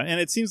 Yeah, and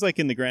it seems like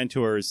in the Grand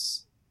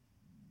Tours,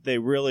 they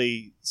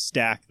really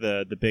stack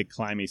the big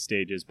climbing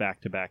stages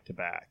back to back to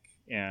back.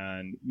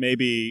 And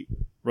maybe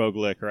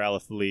Roglic or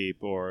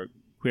Alaphilippe or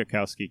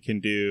Kwiatkowski can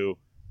do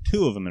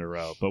 2 of them in a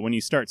row. But when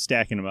you start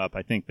stacking them up,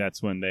 I think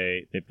that's when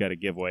they've got to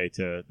give way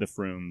to the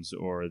Froomes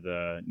or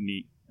the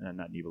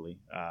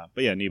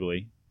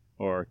Nibali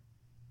or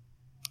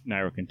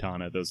Nairo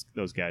Quintana, those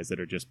guys that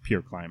are just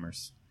pure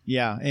climbers.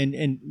 Yeah,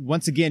 and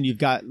once again, you've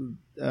got...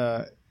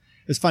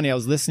 It's funny, I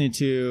was listening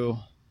to,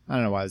 I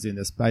don't know why I was doing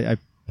this, but I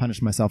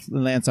punished myself,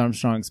 Lance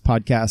Armstrong's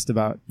podcast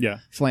about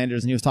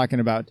Flanders, and he was talking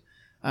about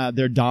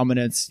their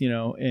dominance,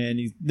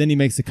 and then he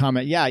makes the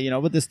comment,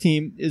 what this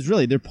team is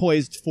really, they're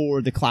poised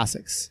for the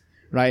classics,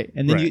 right?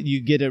 And then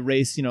you get a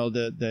race,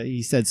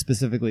 he said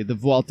specifically, the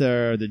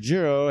Vuelta or the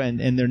Giro,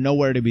 and they're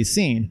nowhere to be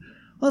seen.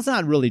 Well, that's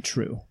not really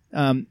true.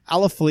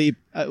 Alaphilippe,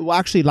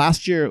 actually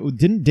last year,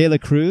 didn't De La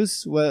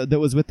Cruz, that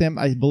was with them,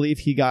 I believe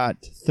he got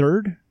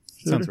third?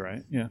 Sounds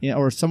right, yeah.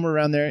 Or somewhere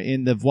around there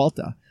in the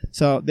Vuelta.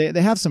 So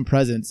they have some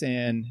presence,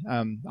 and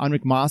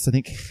Enric Mas, I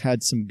think,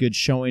 had some good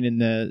showing in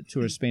the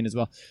Tour of Spain as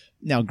well.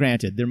 Now,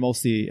 granted, they're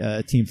mostly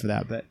a team for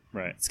that, but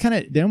it's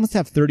they almost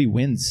have 30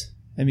 wins.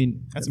 I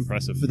mean, that's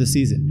impressive for the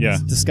season. Yeah,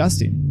 it's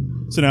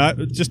disgusting. So now,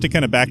 just to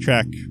kind of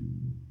backtrack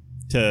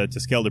to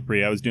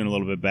Scheldeprijs, I was doing a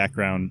little bit of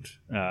background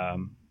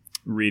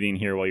reading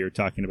here while you were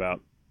talking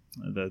about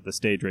the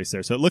stage race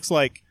there. So it looks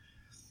like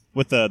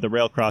with the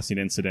rail crossing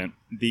incident,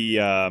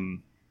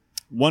 the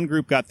one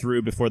group got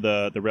through before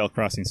the rail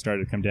crossing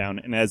started to come down,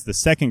 and as the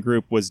second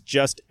group was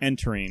just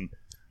entering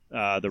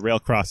the rail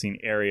crossing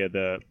area,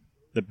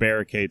 the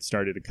barricade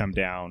started to come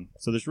down.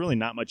 So there's really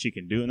not much you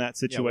can do in that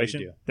situation. Yeah, what do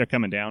you do? They're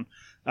coming down.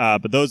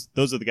 But those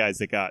are the guys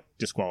that got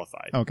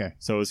disqualified. Okay.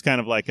 So it was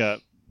kind of like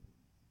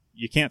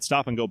you can't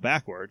stop and go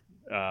backward.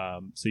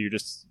 So you're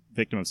just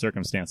victim of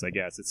circumstance, I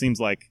guess. It seems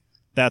like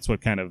that's what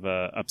kind of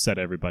upset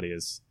everybody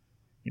is,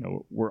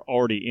 we're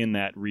already in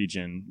that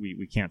region.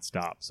 We can't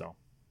stop, so.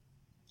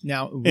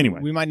 Now,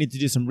 anyway, we might need to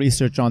do some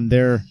research on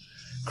their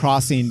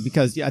crossing,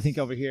 because I think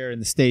over here in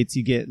the States,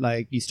 you get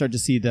you start to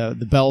see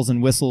the bells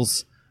and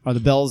whistles, or the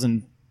bells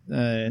and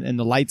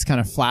the lights kind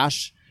of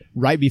flash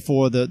right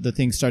before the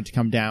things start to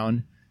come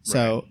down.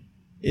 So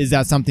is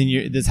that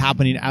something that's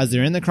happening as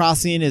they're in the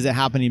crossing? Is it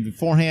happening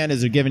beforehand?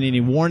 Is there giving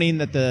any warning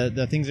that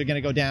the things are going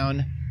to go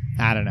down?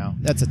 I don't know.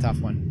 That's a tough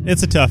one.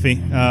 It's a toughie.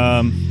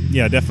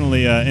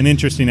 Definitely an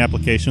interesting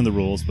application of the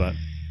rules, but...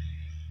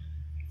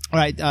 All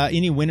right.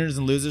 Any winners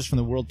and losers from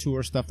the World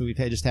Tour stuff that we've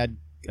just had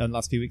in the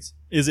last few weeks?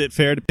 Is it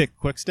fair to pick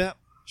Quick-Step?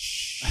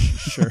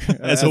 Sure.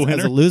 as a winner?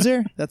 As a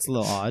loser? That's a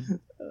little odd.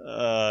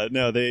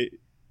 No,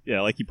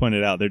 like you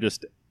pointed out, they're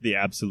just the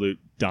absolute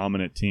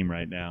dominant team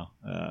right now.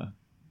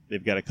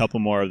 They've got a couple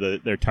more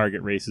of their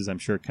target races, I'm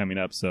sure, coming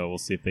up, so we'll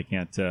see if they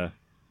can't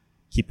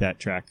keep that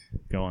track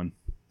going.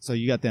 So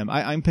you got them.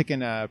 I'm picking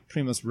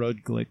Primož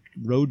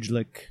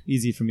Roglic,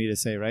 easy for me to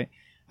say, right?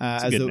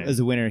 As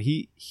a winner.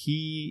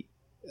 He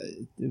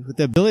with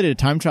the ability to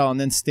time trial and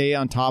then stay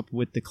on top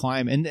with the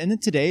climb, and then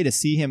today to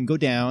see him go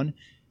down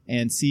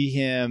and see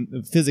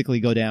him physically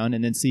go down,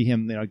 and then see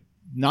him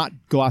not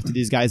go after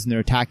these guys and they're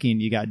attacking.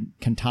 You got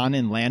Quintana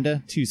and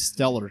Landa, 2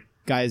 stellar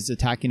guys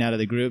attacking out of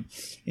the group,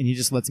 and he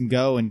just lets him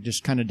go and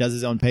just kind of does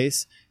his own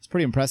pace. It's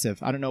pretty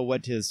impressive. I don't know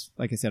what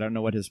like I said, I don't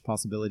know what his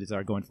possibilities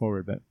are going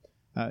forward, but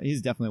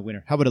he's definitely a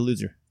winner. How about a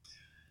loser?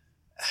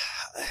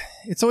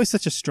 It's always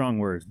such a strong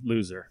word,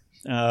 loser.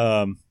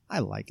 I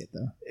like it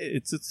though.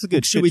 It's a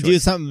good. Should we do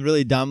something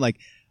really dumb like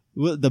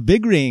the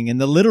big ring and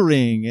the little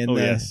ring and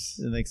yes.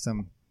 like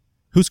some?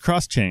 Who's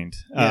cross-chained?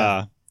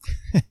 Yeah.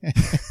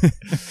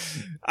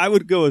 I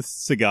would go with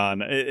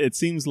Sagan. It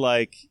seems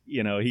like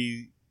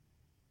he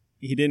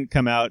didn't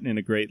come out in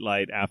a great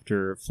light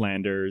after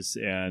Flanders,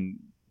 and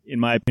in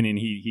my opinion,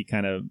 he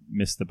kind of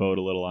missed the boat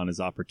a little on his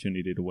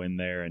opportunity to win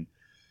there, and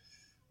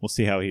we'll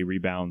see how he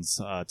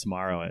rebounds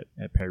tomorrow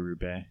at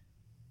Paris-Roubaix.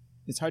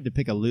 It's hard to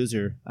pick a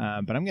loser,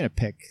 but I'm going to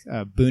pick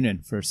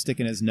Boonen for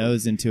sticking his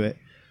nose into it.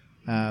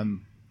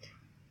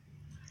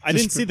 I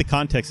didn't see the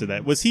context of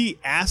that. Was he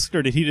asked,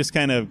 or did he just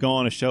kind of go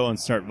on a show and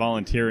start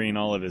volunteering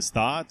all of his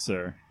thoughts?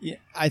 Or yeah,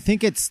 I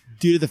think it's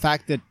due to the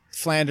fact that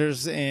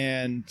Flanders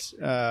and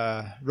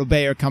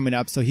Roubaix are coming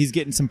up, so he's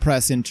getting some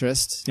press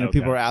interest.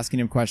 People are asking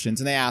him questions,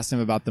 and they asked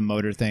him about the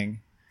motor thing.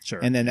 Sure.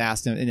 And then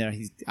asked him,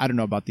 I don't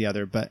know about the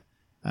other, but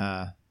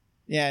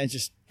it's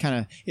just kind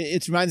of,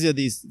 it reminds you of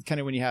these kind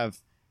of when you have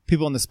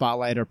people in the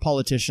spotlight or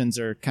politicians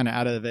are kind of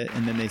out of it,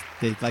 and then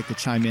they like to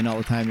chime in all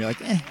the time. You're like,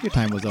 your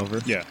time was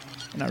over. Yeah.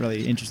 I'm not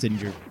really interested in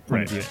your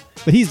point of view.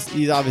 But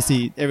he's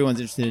obviously, everyone's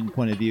interested in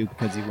point of view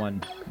because he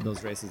won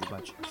those races a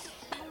bunch.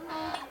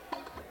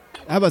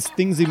 How about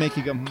things that make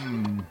you go,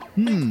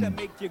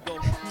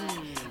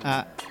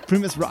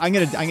 Primus, I'm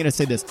gonna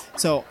say this.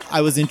 So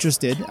I was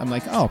interested. I'm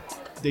like,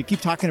 they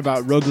keep talking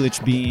about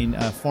Roglic being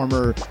a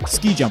former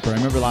ski jumper. I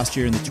remember last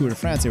year in the Tour de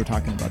France they were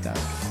talking about that.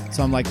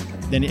 So I'm like,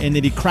 then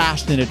he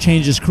crashed and it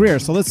changed his career.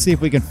 So let's see if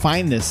we can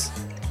find this.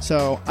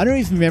 So I don't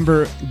even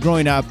remember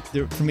growing up.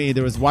 For me,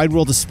 there was Wide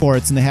World of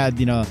Sports, and they had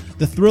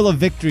the thrill of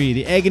victory,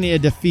 the agony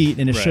of defeat,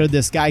 and it showed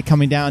this guy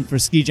coming down for a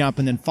ski jump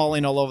and then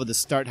falling all over the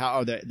start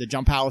house, or the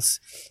jump house,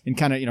 and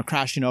kind of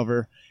crashing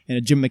over.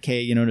 And Jim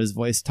McKay, in his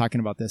voice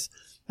talking about this.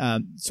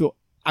 So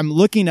I'm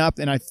looking up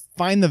and I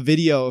find the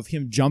video of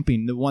him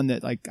jumping, the one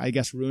that I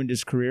guess ruined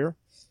his career.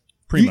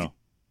 Primo.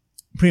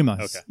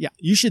 Okay. Yeah,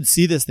 you should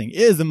see this thing.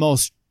 It is the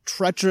most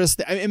treacherous.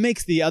 It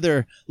makes the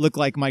other look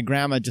like my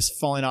grandma just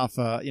falling off,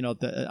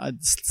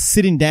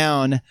 sitting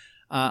down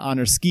on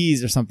her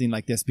skis or something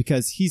like this,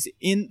 because he's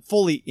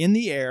fully in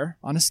the air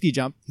on a ski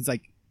jump. He's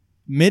like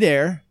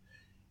midair.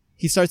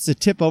 He starts to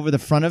tip over the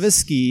front of his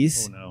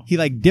skis. Oh, no. He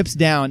dips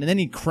down and then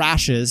he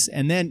crashes,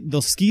 and then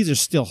those skis are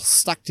still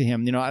stuck to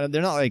him. They're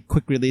not like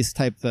quick release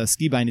type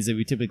ski bindings that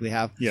we typically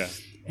have. Yeah.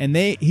 And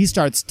he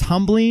starts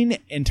tumbling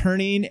and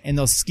turning, and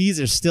those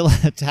skis are still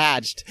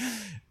attached.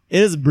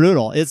 It is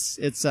brutal. It's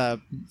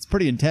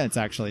pretty intense,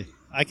 actually.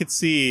 I could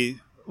see.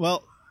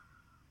 Well,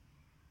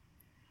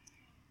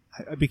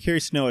 I'd be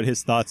curious to know what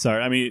his thoughts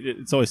are. I mean,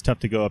 it's always tough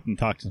to go up and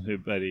talk to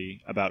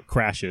somebody about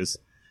crashes.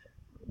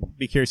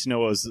 Be curious to know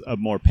what was a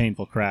more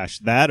painful crash,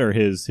 that or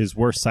his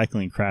worst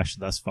cycling crash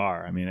thus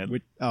far. I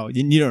mean,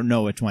 you don't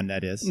know which one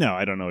that is. No,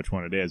 I don't know which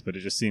one it is, but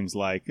it just seems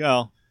like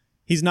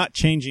he's not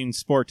changing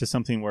sport to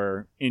something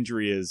where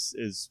injury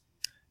is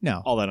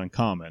no all that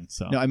uncommon.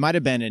 So no, it might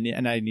have been,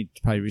 and I need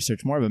to probably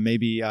research more, but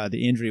maybe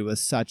the injury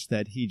was such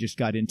that he just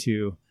got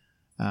into.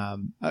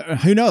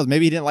 Who knows?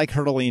 Maybe he didn't like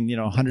hurtling,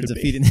 hundreds of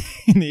feet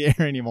in the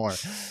air anymore.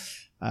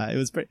 It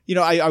was pretty,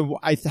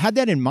 I had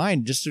that in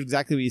mind, just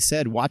exactly what you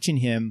said, watching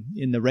him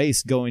in the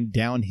race going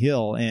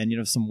downhill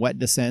and, some wet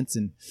descents,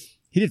 and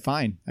he did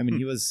fine. I mean,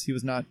 he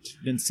was not,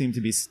 didn't seem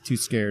to be too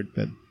scared,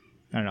 but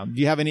I don't know.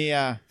 Do you have any,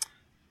 I'll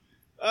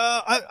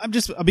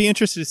be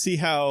interested to see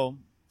how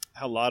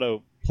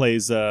Lotto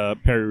plays,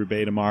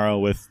 Paris-Roubaix tomorrow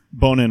with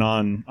Boonen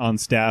on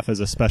staff as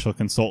a special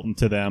consultant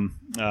to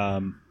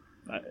them.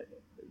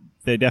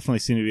 They definitely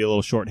seem to be a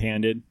little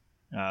short-handed.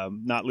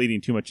 Not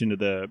leading too much into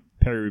the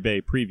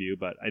Paris-Roubaix preview,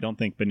 but I don't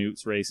think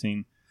Benoot's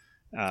racing.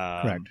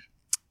 Correct.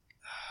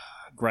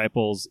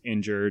 Greipel's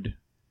injured.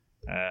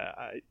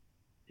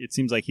 It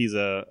seems like he's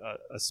a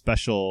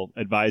special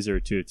advisor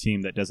to a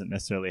team that doesn't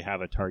necessarily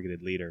have a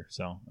targeted leader.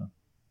 So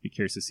be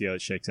curious to see how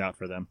it shakes out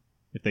for them,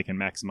 if they can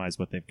maximize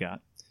what they've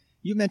got.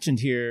 You mentioned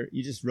here,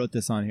 you just wrote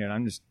this on here, and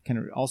I'm just kind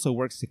of also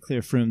works to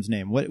clear Froome's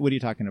name. What are you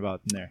talking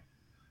about in there?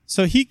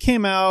 So he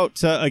came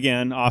out,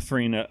 again,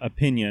 offering an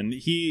opinion.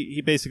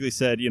 He basically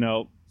said,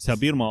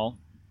 salbutamol,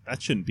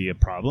 that shouldn't be a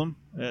problem.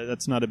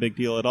 That's not a big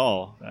deal at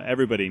all.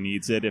 Everybody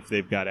needs it if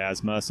they've got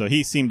asthma. So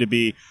he seemed to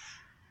be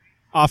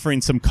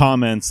offering some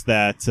comments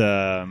that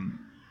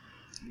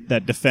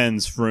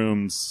defends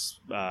Froome's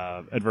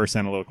adverse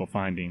analytical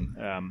finding.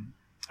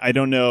 I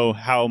don't know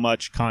how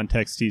much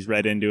context he's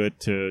read into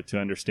it to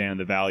understand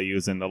the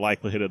values and the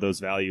likelihood of those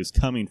values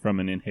coming from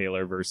an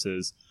inhaler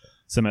versus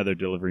some other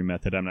delivery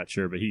method. I'm not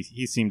sure, but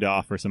he seemed to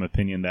offer some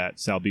opinion that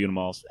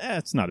salbutamol,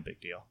 it's not a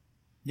big deal.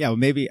 Yeah, well,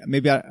 maybe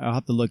I'll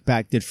have to look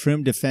back. Did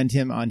Froome defend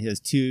him on his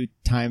 2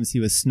 times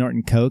he was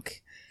snorting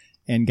coke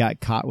and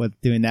got caught with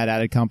doing that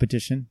at a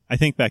competition? I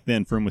think back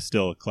then Froome was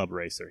still a club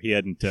racer. He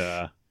hadn't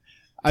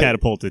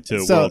catapulted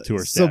to World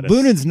Tour status. So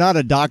Boonen's not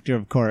a doctor,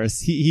 of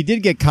course. He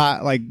did get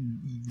caught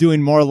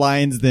doing more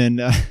lines than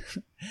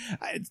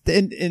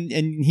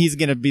and he's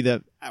gonna be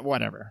the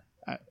whatever.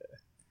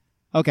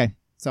 Okay,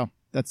 so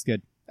that's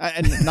good.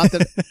 And not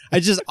that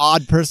it's just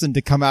odd person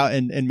to come out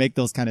and make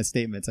those kind of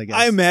statements. I guess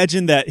I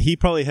imagine that he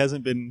probably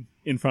hasn't been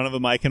in front of a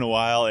mic in a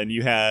while, and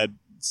you had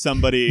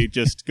somebody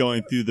just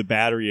going through the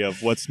battery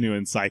of what's new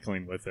in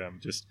cycling with him.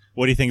 Just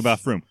what do you think about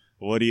Froome?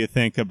 What do you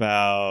think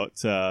about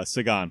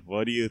Sagan?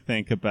 What do you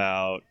think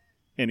about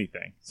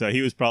anything? So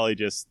he was probably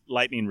just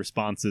lightning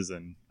responses,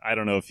 and I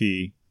don't know if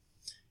he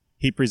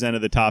presented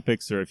the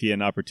topics or if he had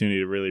an opportunity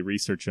to really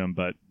research them,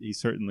 but he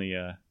certainly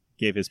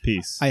gave his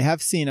piece. I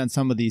have seen on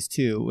some of these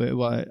too.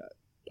 Well,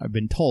 I've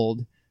been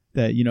told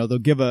that they'll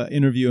give an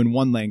interview in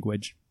one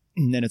language,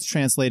 and then it's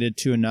translated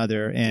to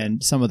another,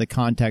 and some of the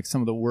context,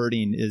 some of the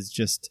wording is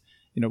just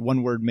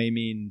one word may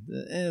mean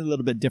a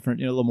little bit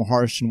different, a little more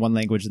harsh in one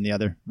language than the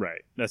other.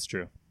 Right, that's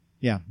true.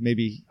 Yeah,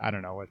 maybe, I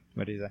don't know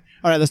what is that.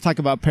 All right, let's talk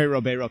about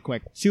Paris-Roubaix real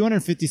quick.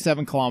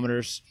 257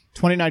 kilometers,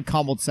 29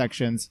 cobbled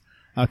sections.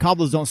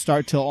 Cobbles don't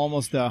start till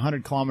almost the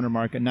 100-kilometer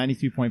mark at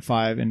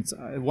 93.5, and it's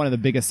one of the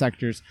biggest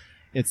sectors.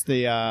 It's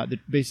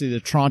basically the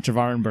tranche of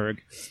Arenberg.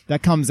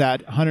 That comes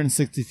at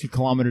 162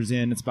 kilometers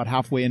in. It's about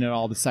halfway in at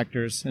all the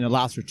sectors, and it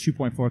lasts for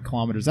 2.4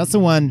 kilometers. That's the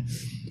one.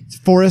 It's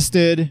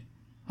forested,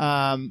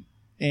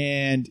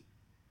 and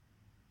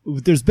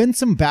there's been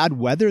some bad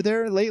weather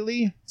there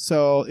lately,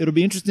 so it'll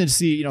be interesting to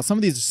see. Some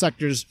of these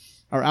sectors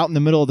are out in the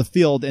middle of the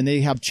field, and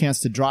they have a chance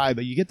to dry,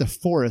 but you get the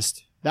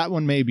forest. That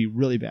one may be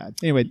really bad.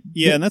 Anyway.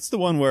 Yeah, and that's the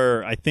one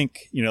where I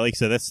think, like you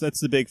said, that's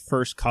the big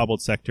first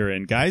cobbled sector,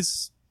 and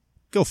guys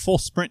go full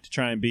sprint to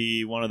try and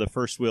be one of the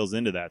first wheels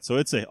into that. So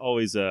it's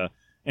always an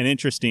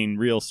interesting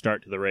real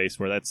start to the race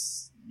where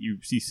you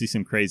see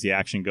some crazy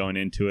action going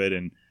into it,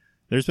 and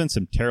there's been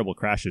some terrible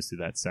crashes through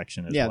that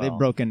section as well. Yeah, they've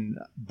broken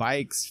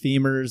bikes,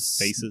 femurs,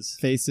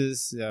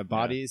 faces,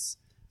 bodies,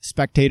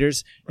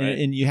 spectators, right.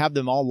 and you have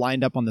them all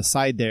lined up on the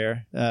side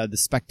there, the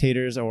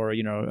spectators or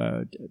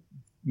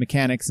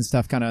mechanics and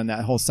stuff kind of in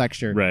that whole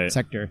sector. Right.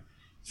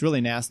 It's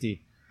really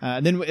nasty.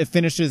 And then it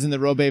finishes in the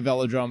Roubaix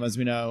Velodrome, as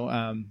we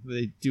know.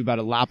 They do about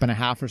a lap and a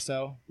half or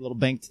so, a little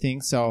banked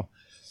thing. So,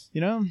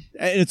 and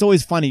it's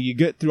always funny. You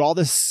get through all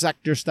this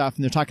sector stuff,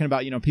 and they're talking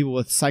about, people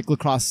with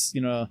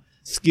cyclocross,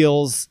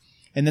 skills.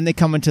 And then they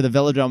come into the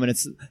Velodrome, and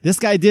it's this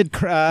guy did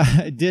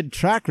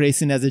track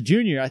racing as a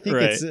junior. I think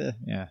right. it's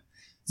yeah.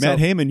 Matt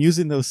Heyman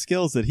using those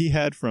skills that he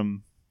had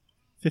from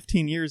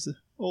 15 years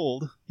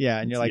old. Yeah,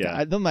 and you're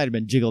like, they might have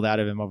been jiggled out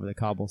of him over the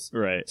cobbles.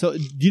 Right. So,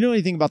 do you know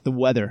anything about the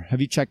weather?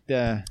 Have you checked?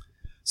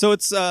 So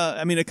it's,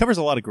 it covers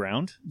a lot of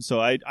ground.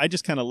 So I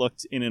just kind of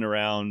looked in and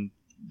around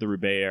the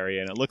Roubaix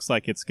area, and it looks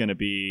like it's going to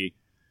be,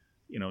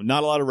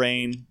 not a lot of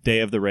rain day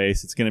of the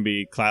race. It's going to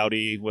be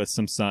cloudy with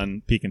some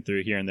sun peeking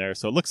through here and there.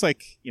 So it looks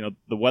like,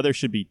 the weather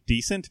should be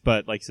decent,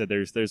 but like I said,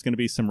 there's going to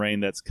be some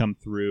rain that's come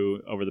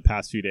through over the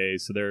past few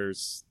days. So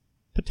there's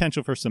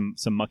potential for some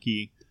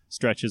mucky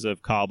stretches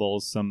of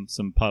cobbles,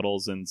 some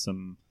puddles, and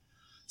some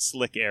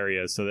slick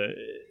areas. So that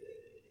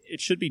it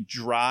should be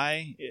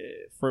dry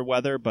for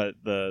weather, but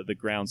the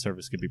ground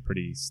surface could be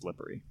pretty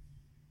slippery.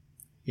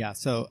 Yeah,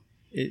 so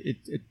it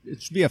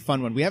should be a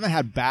fun one. We haven't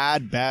had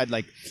bad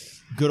like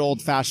good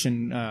old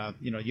fashioned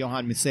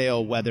Johan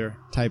Museo weather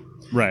type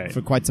right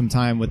for quite some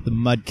time with the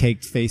mud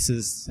caked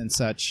faces and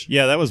such.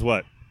 Yeah, that was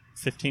what,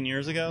 15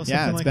 years ago?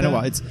 Yeah, it's like been that? a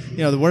while. It's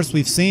the worst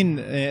we've seen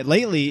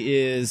lately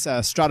is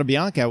Strada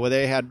Bianca, where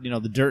they had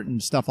the dirt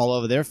and stuff all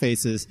over their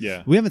faces.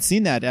 Yeah, we haven't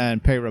seen that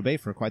in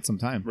Paris-Roubaix for quite some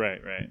time.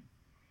 Right.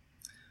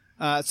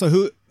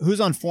 So who's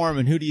on form,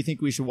 and who do you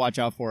think we should watch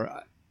out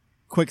for?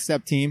 Quick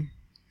Step team.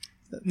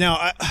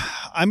 Now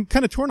I'm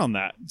kind of torn on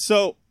that.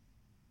 So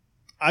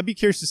I'd be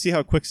curious to see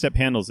how Quick Step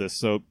handles this.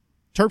 So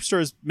Terpstra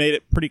has made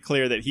it pretty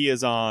clear that he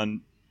is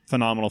on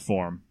phenomenal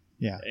form.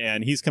 Yeah,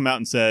 and he's come out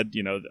and said,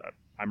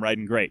 I'm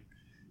riding great.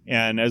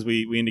 And as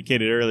we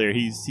indicated earlier,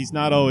 he's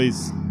not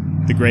always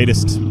the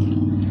greatest.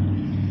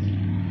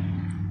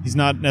 He's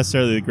not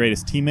necessarily the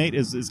greatest teammate.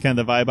 Is kind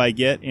of the vibe I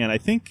get, and I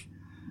think.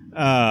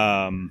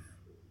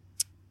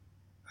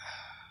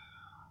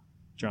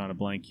 Drawing a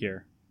blank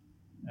here.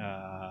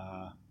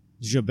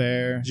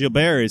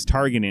 Gilbert is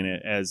targeting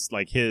it as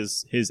like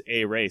his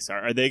A race.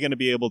 Are they going to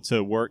be able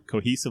to work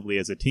cohesively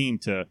as a team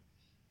to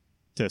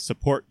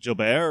support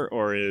Gilbert,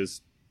 or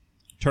is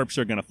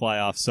Terpstra going to fly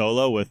off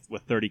solo with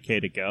 30K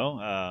to go?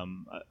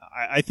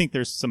 I think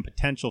there's some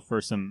potential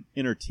for some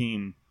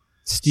inter-team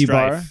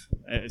strife.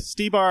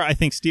 Stybar, I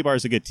think Stybar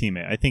is a good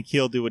teammate. I think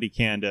he'll do what he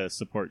can to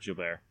support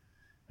Gilbert.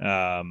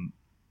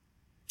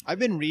 I've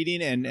been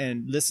reading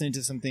and listening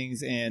to some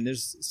things, and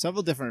there's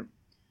several different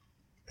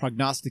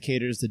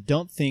prognosticators that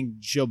don't think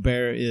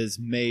Gilbert is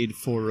made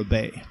for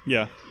Roubaix.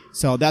 Yeah.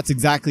 So that's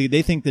exactly,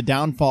 they think the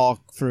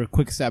downfall for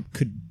Quick Step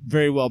could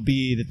very well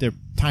be that they're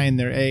tying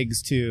their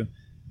eggs to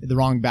the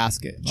wrong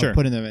basket. Sure. Or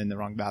putting them in the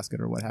wrong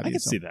basket or what have you. I can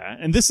see that.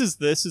 And this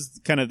is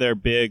kind of their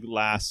big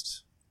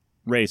last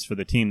race for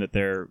the team that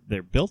they're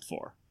built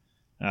for.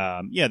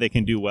 They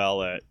can do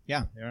well at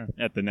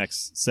the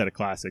next set of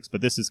classics, but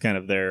this is kind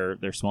of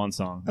their swan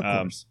song. Of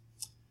course.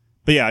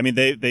 But yeah, I mean,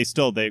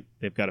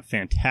 they've got a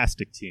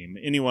fantastic team.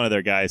 Any one of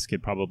their guys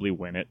could probably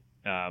win it.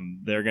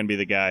 They're going to be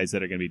the guys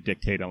that are going to be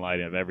dictating the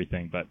light of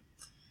everything. But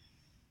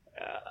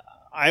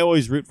I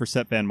always root for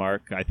Sepp Van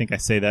Mark. I think I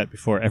say that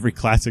before every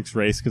Classics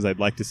race because I'd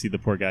like to see the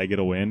poor guy get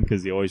a win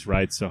because he always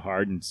rides so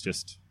hard and it's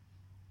just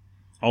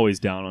always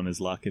down on his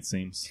luck, it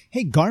seems.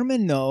 Hey,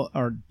 Garmin, though,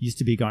 or used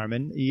to be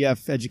Garmin,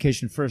 EF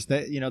Education First.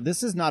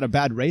 This is not a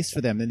bad race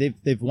for them, and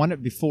they've won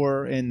it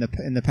before in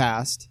the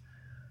past.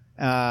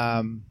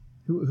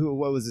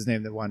 What was his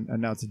name that won?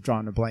 Now it's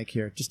drawing a blank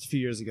here. Just a few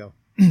years ago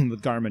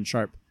with Garmin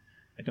Sharp.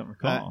 I don't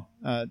recall.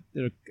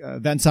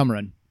 Van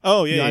Summeren.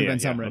 Oh, yeah, Van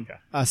Summeren.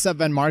 Okay. Sepp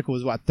Van Mark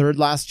was, third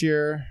last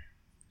year?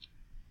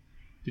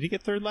 Did he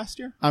get third last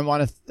year?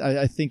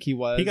 I think he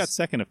was. He got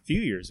second a few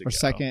years ago. Or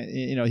second.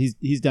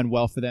 He's done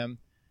well for them.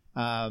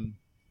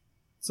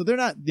 So they're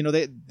not,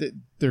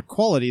 their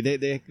quality,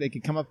 they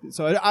can come up.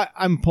 So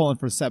I'm pulling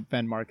for Sepp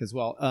Van Mark as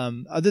well.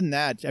 Other than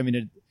that, I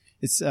mean,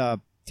 it's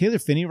Taylor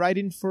Phinney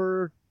riding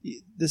for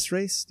this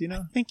race. Do you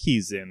know? I think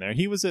he's in there.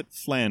 He was at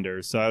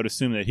Flanders, so I would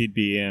assume that he'd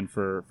be in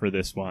for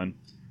this one.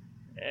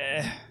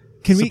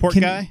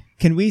 Guy?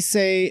 Can we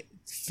say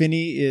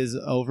Phinney is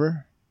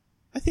over?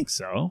 I think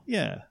so.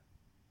 Yeah.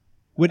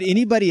 Would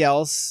anybody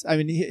else? I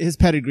mean, his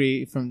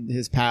pedigree from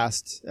his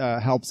past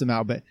helps him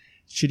out, but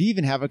should he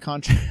even have a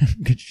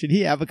contract? Should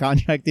he have a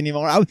contract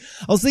anymore? I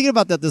was thinking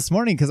about that this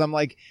morning because I'm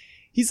like,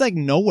 he's like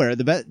nowhere.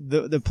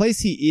 The place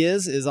he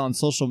is on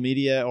social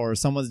media or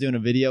someone's doing a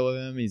video of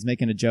him. He's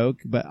making a joke,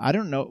 but I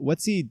don't know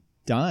what's he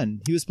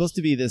done. He was supposed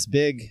to be this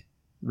big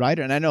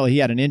rider, and I know he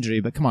had an injury,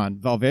 but come on,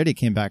 Valverde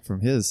came back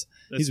from his.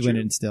 That's he's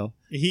winning still.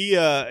 He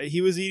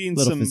was eating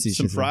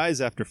some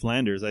fries after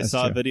Flanders. I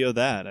saw a video of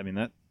that. I mean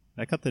that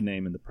got the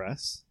name in the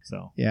press.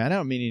 So yeah, I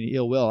don't mean any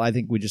ill will. I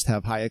think we just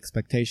have high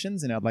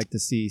expectations, and I'd like to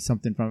see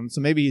something from him.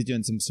 So maybe he's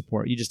doing some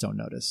support. You just don't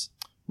notice.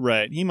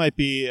 Right. He might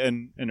be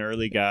an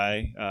early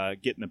guy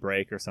getting the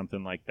break or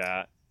something like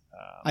that.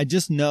 I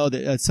just know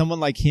that someone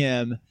like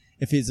him,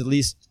 if he's at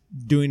least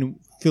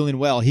feeling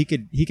well, he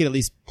could at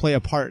least play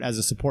a part as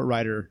a support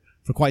rider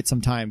for quite some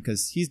time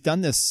because he's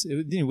done this.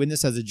 Didn't win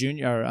this as a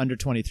junior or under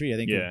 23, I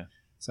think. Yeah.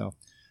 So,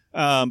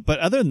 but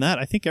other than that,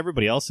 I think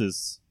everybody else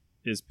is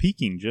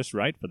peaking just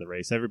right for the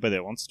race. Everybody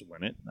that wants to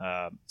win it.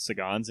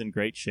 Sagan's in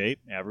great shape.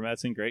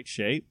 Avermaet's in great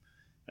shape.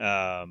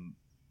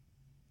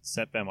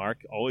 Sepp Van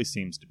Mark always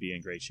seems to be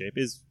in great shape.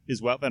 Is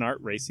Wout van Aert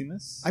racing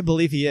this? I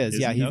believe he is.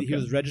 Yeah, he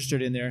was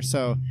registered in there,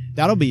 so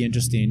that'll be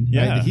interesting.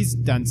 Yeah, right? He's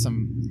done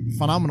some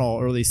phenomenal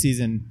early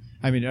season.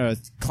 I mean,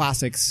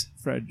 classics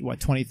for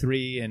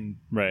 23 and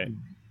right.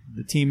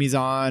 The team he's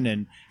on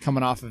and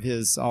coming off of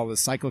all the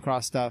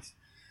cyclocross stuff.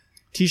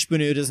 Tish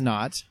Benoot is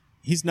not.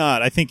 He's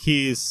not. I think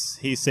he's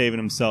saving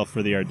himself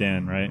for the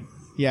Ardennes, right?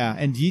 Yeah,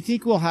 and do you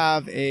think we'll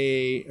have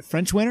a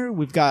French winner?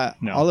 We've got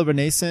Oliver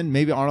Naesen,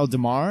 maybe Arnaud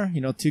Demar,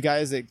 two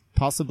guys that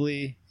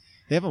possibly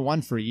they haven't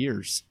won for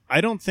years.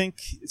 I don't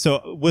think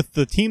so. With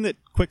the team that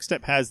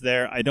Quick-Step has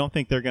there, I don't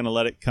think they're going to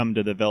let it come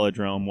to the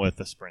Velodrome with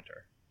a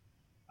sprinter.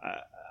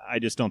 I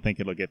just don't think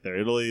it'll get there.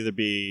 It'll either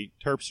be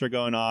Terpstra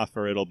going off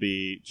or it'll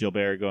be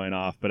Gilbert going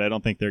off, but I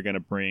don't think they're going to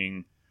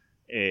bring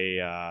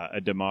a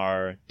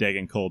Demar,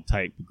 Degenkolb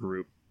type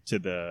group to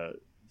the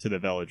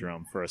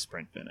Velodrome for a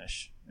sprint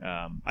finish.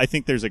 I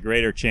think there's a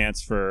greater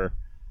chance for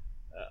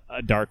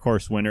a dark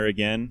horse winner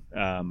again.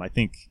 I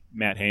think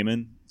Matt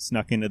Hayman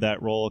snuck into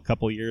that role a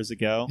couple years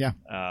ago. Yeah.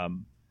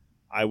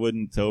 I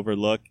wouldn't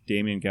overlook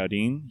Damien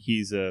Gaudin.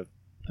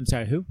 I'm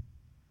sorry, who?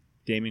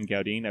 Damien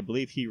Gaudin. I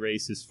believe he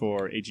races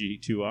for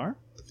AG2R.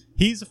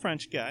 He's a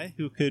French guy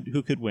who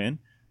could win.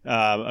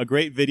 A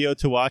great video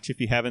to watch if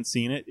you haven't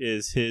seen it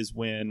is his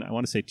win, I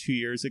want to say 2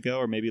 years ago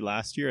or maybe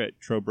last year at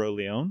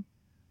Trobro-Lyon.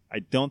 I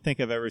don't think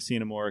I've ever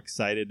seen a more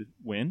excited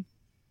win.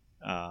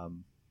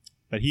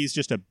 But he's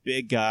just a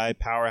big guy,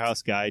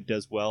 powerhouse guy,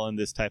 does well in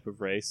this type of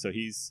race. So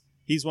he's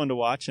one to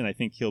watch, and I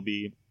think he'll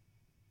be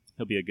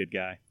a good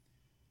guy.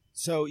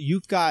 So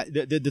you've got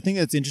the thing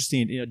that's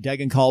interesting.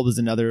 Degenkolb is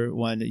another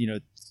one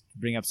that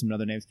bring up some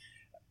other names.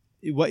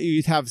 What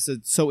you have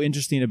so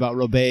interesting about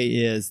Roubaix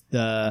is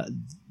the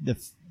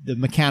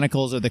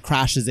mechanicals or the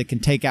crashes that can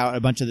take out a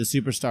bunch of the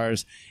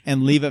superstars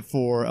and leave it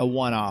for a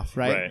one-off,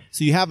 right?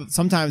 So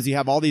sometimes you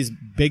have all these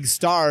big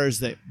stars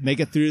that make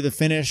it through the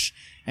finish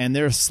and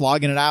they're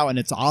slogging it out and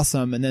it's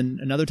awesome. And then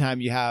another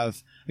time you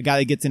have a guy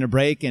that gets in a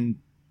break and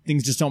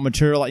things just don't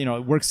materialize.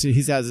 It works. He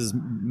has his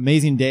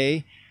amazing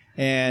day.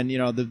 And,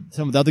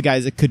 some of the other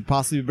guys that could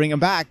possibly bring him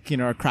back,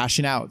 are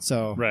crashing out.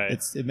 So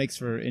it makes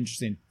for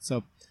interesting.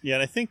 So yeah,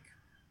 and I think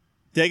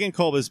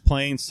Degenkolb is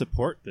playing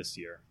support this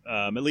year.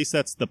 At least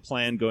that's the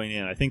plan going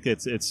in. I think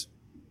it's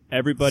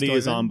everybody Stuyven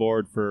is on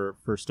board for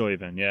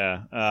Stuyven.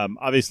 Yeah.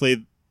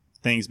 Obviously,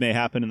 things may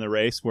happen in the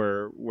race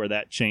where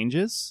that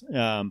changes.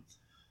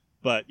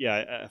 But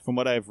yeah, from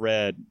what I've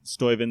read,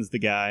 Stuyven's the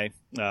guy.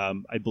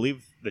 I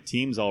believe the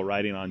team's all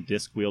riding on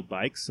disc-wheeled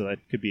bikes, so that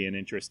could be an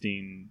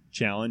interesting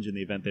challenge in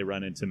the event they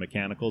run into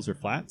mechanicals or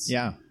flats.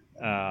 Yeah.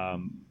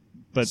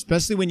 But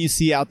especially when you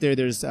see out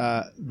there's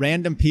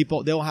random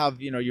people. They'll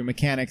have your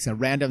mechanics at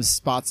random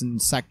spots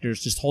and sectors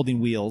just holding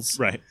wheels.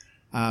 right.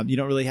 You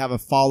don't really have a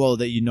follow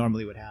that you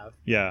normally would have.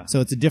 Yeah. So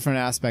it's a different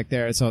aspect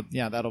there. So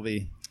yeah, that'll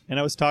be. And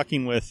I was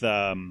talking with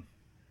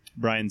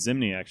Brian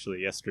Zimney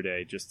actually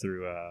yesterday, just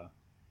through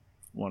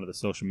one of the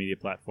social media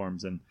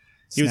platforms, and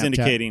he was Snapchat.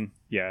 indicating,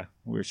 we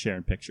were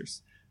sharing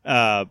pictures.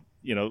 I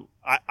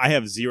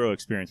have zero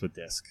experience with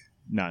disc,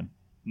 none,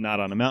 not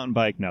on a mountain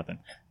bike, nothing.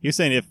 He was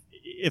saying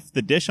if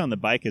the dish on the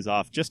bike is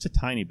off just a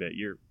tiny bit,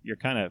 you're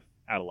kind of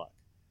out of luck.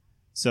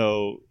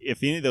 So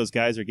if any of those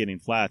guys are getting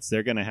flats,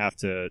 they're going to have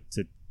to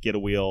get a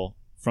wheel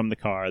from the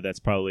car that's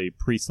probably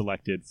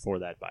pre-selected for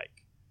that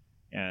bike,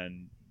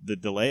 and the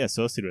delay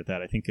associated with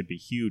that, I think, could be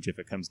huge if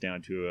it comes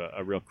down to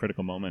a real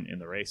critical moment in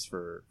the race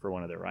for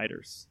one of their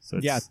riders. So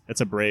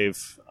it's a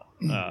brave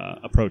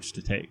approach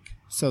to take.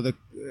 So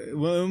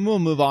we'll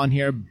move on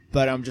here,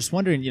 but I'm just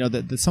wondering,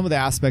 some of the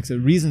aspects, the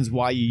reasons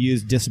why you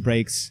use disc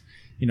brakes.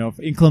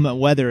 Inclement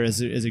weather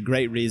is a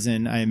great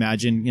reason, I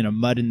imagine.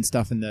 Mud and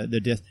stuff in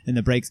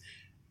the brakes,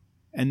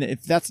 and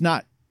if that's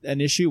not an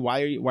issue,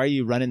 why are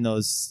you running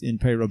those in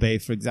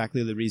Paris-Roubaix for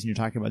exactly the reason you're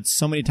talking about?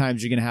 So many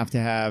times you're going to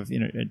have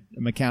a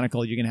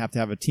mechanical, you're going to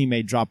have a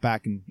teammate drop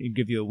back and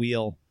give you a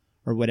wheel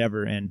or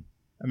whatever, and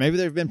maybe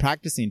they've been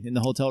practicing in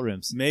the hotel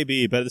rooms.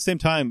 Maybe, but at the same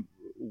time,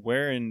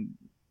 where in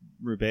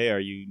Roubaix are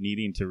you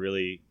needing to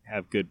really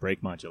have good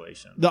brake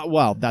modulation?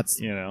 Well, that's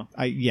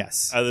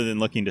yes. Other than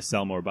looking to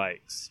sell more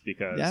bikes,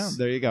 because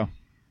there you go.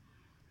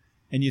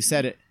 And you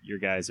said it. Your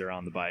guys are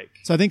on the bike.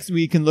 So I think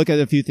we can look at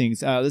a few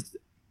things. I'm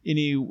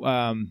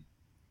going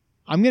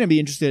to be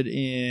interested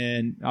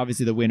in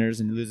obviously the winners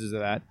and losers of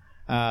that.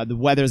 The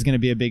weather is going to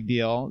be a big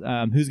deal.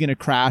 Who's going to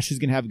crash? Who's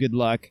going to have good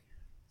luck?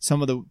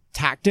 Some of the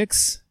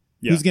tactics.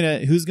 Yeah.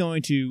 Who's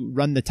going to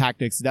run the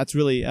tactics? That's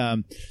really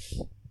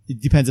it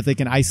depends if they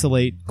can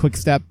isolate Quick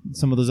Step,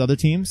 some of those other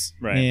teams,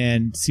 right?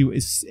 And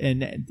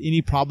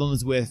any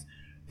problems with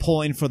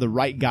pulling for the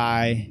right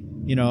guy,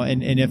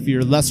 and if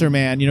you're lesser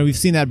man, we've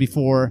seen that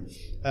before.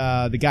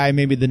 The guy,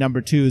 maybe the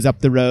number 2, is up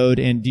the road,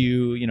 and do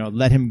you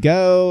let him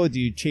go? Do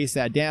you chase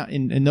that down?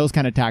 In those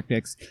kind of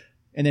tactics.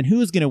 And then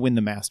who's going to win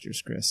the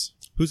Masters, Chris?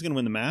 Who's going to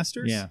win the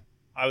Masters? Yeah.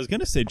 I was going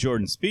to say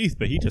Jordan Spieth,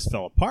 but he just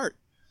fell apart.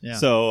 Yeah.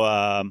 So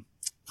I'm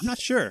not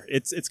sure.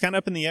 It's kind of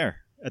up in the air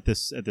at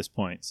this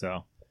point.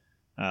 So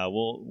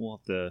we'll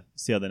have to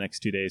see how the next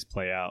 2 days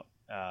play out.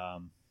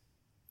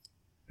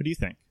 What do you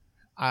think?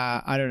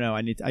 I don't know.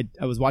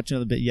 I was watching a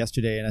little bit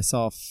yesterday, and I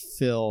saw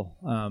Phil.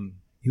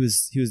 He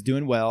was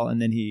doing well,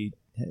 and then he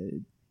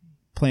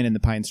playing in the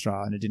pine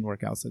straw, and it didn't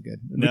work out so good.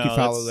 Ricky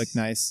Fowler looked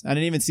nice. I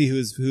didn't even see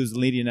who's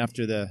leading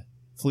after the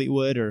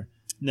Fleetwood or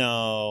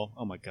no.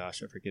 Oh my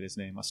gosh, I forget his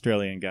name.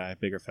 Australian guy,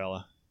 bigger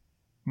fella.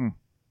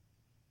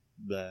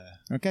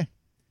 Okay,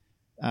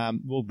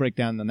 we'll break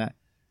down on that.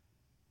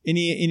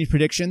 Any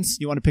predictions?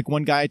 You want to pick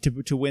one guy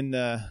to win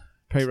the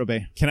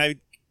Paris-Roubaix? Can I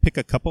pick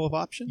a couple of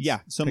options? Yeah.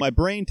 So my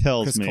brain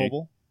tells Chris me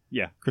Colboul.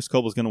 Yeah, Chris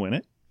Colboul's going to win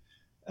it.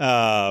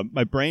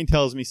 My brain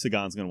tells me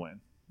Sagan's going to win.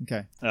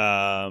 Okay.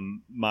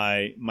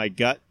 My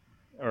gut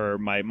or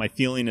my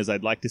feeling is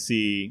I'd like to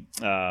see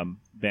Van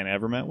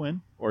Avermaet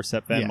win or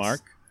Sepp Van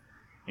Mark.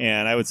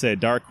 And I would say a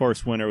dark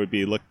horse winner would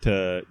be look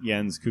to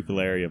Jens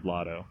Kukeleri of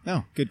Lotto.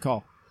 Oh, good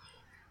call.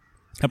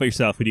 How about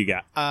yourself? Who do you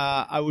got?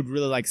 I would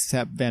really like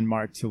Sepp Van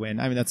Mark to win.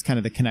 I mean, that's kind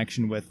of the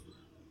connection with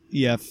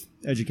EF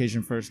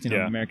Education First,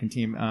 American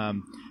team.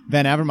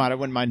 Van Avermaet, I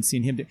wouldn't mind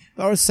seeing him.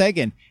 Or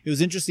Sagan. It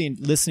was interesting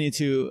listening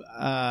to,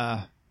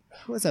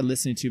 who was I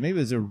listening to? Maybe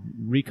it was a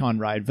Recon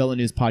Ride,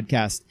 Villeneuve's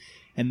podcast.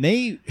 And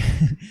they,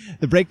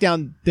 the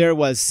breakdown there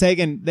was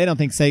Sagan, they don't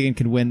think Sagan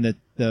could win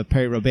the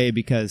Paris-Roubaix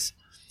because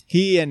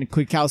he and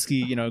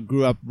Kwiatkowski,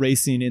 grew up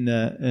racing in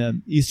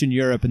the Eastern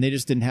Europe, and they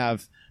just didn't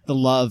have the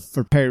love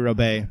for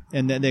Paris-Roubaix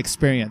and the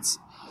experience.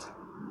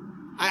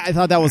 I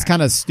thought that was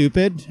kind of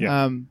stupid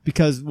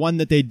because one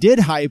that they did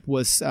hype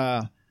was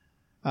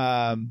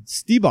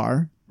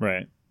Stybar.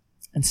 Right.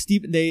 And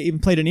they even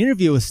played an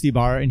interview with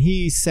Stybar, and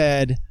he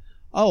said,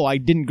 "Oh, I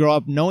didn't grow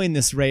up knowing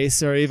this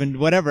race or even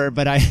whatever,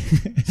 but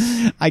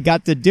I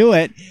got to do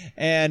it,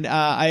 and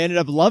I ended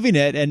up loving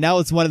it, and now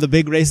it's one of the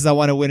big races I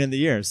want to win in the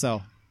year."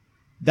 So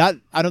that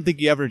I don't think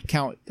you ever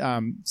count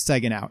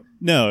Sagan out.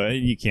 No,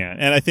 you can't.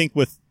 And I think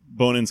with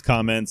Bonen's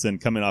comments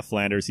and coming off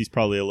Flanders, he's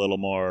probably a little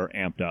more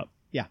amped up.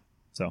 Yeah.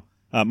 So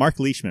Mark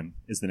Leishman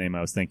is the name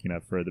I was thinking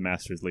of for the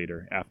Masters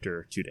leader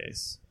after 2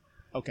 days.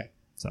 Okay.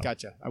 So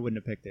Gotcha. I wouldn't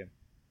have picked him.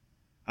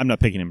 I'm not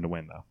picking him to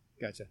win, though.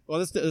 Gotcha. Well,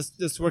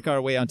 let's work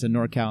our way onto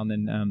NorCal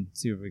and then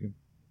see if we can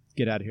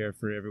get out of here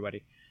for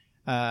everybody.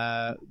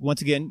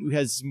 Once again, we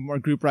had some more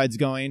group rides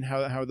going.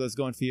 How are those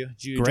going for you?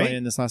 Did you join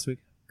in this last week?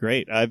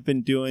 Great. I've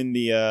been doing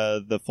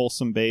the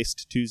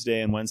Folsom-based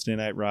Tuesday and Wednesday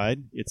night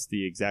ride. It's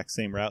the exact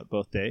same route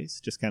both days,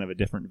 just kind of a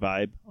different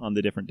vibe on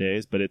the different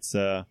days, but it's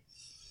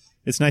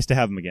nice to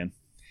have them again.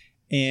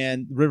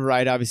 And River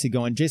Ride obviously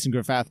going. Jason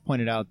Graffath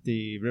pointed out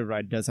the River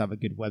Ride does have a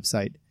good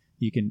website.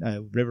 You can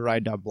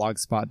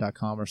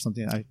riverride.blogspot.com or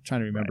something. I'm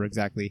trying to remember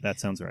exactly. That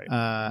sounds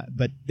right.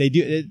 But they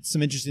do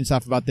some interesting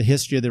stuff about the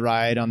history of the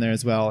ride on there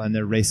as well, and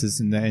their races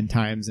and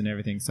times and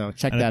everything. So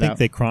check that out. I think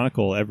they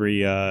chronicle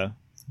every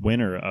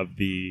winner of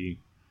the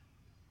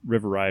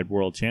River Ride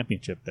World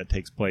Championship that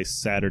takes place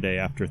Saturday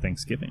after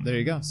Thanksgiving. There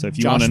you go. So if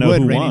you want to know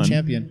Wood, who reigning won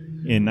champion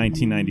in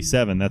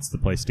 1997, that's the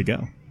place to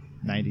go.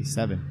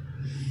 97.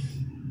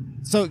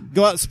 So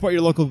go out and support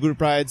your local group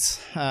rides.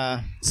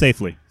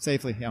 Safely,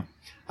 yeah.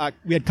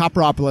 We had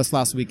Copperopolis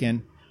last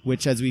weekend,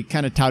 which, as we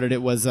kind of touted,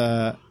 it was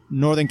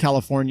Northern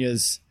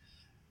California's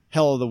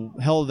hell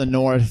of the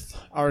North,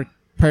 our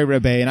Prairie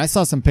Red Bay. And I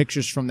saw some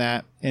pictures from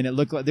that, and it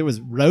looked like there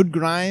was road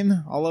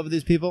grime all over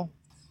these people.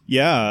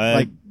 Yeah,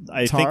 Like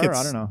I tar? think it's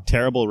I don't know.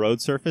 terrible road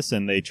surface,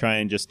 and they try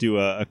and just do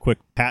a quick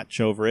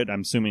patch over it.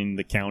 I'm assuming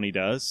the county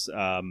does.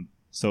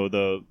 So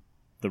the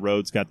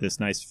road's got this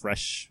nice,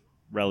 fresh,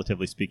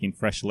 relatively speaking,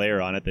 fresh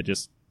layer on it that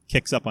just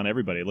kicks up on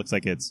everybody. It looks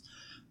like it's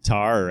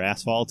tar or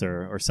asphalt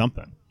or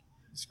something.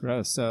 It's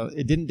gross. So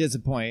it didn't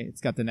disappoint.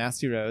 It's got the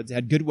nasty roads. It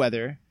had good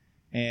weather,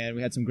 and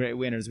we had some great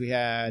winners. We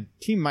had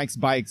Team Mike's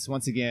Bikes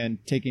once again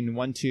taking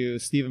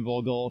 1-2, Stephen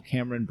Vogel,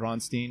 Cameron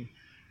Bronstein.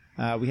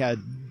 We had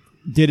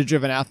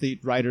data-driven athlete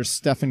rider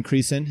Stefan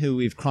Creason, who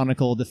we've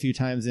chronicled a few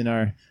times in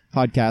our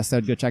podcast.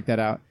 I'd go check that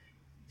out.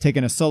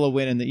 Taking a solo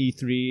win in the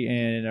E3,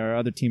 and our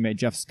other teammate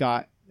Jeff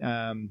Scott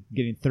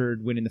getting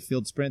third, winning the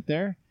field sprint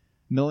there.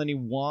 Melanie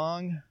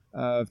Wong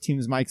of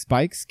Team Mike's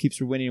Bikes keeps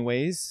her winning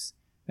ways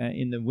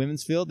in the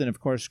women's field, and of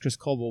course Chris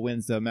Coble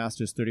wins the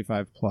Masters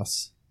 35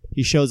 plus.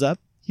 He shows up,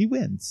 he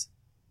wins.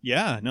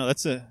 Yeah, no,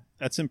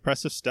 that's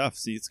impressive stuff.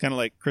 See, it's kind of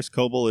like Chris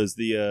Coble is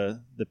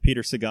the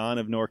Peter Sagan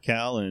of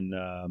NorCal,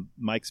 and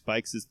Mike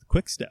Spikes is the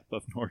Quick Step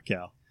of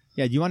NorCal.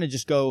 Yeah, do you want to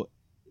just go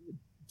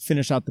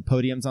finish out the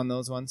podiums on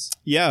those ones?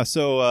 Yeah,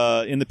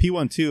 so in the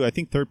P1-2, I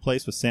think third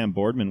place was Sam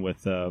Boardman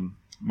with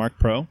Mark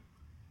Pro.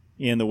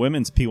 In the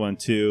women's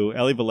P1-2,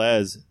 Ellie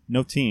Velez,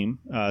 no team,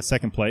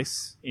 second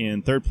place.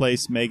 In third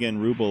place,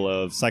 Megan Rubel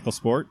of Cycle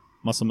Sport,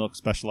 Muscle Milk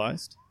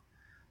Specialized.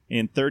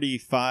 In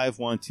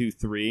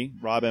 35-1-2-3,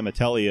 Rob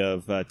Amatelli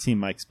of Team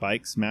Mike's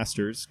Bikes,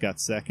 Masters,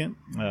 got second.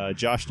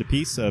 Josh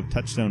DePiece of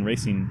Touchstone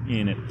Racing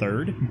in at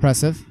third.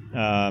 Impressive.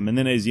 And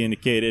then, as you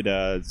indicated,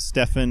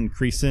 Stefan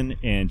Creason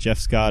and Jeff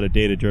Scott of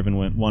Data Driven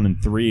went 1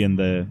 and 3 in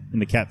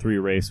the Cat 3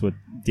 race, with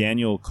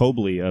Daniel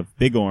Cobley of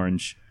Big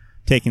Orange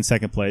taking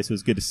second place. It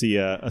was good to see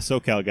a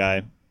SoCal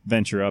guy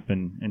venture up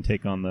and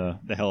take on the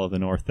hell of the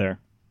North there.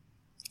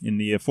 In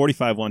the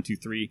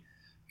 45-1-2-3,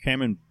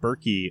 Cameron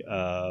Berkey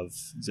of,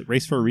 is it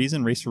Race for a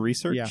Reason, Race for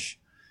Research?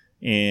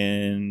 Yeah.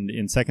 And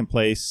in second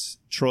place,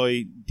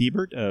 Troy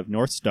Diebert of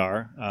North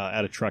Star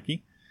out of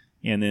Truckee.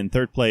 And then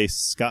third place,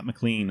 Scott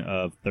McLean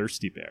of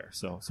Thirsty Bear.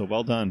 So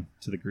well done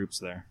to the groups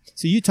there.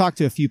 So you talked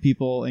to a few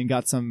people and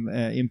got some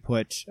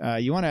input.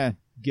 You want to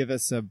give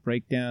us a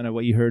breakdown of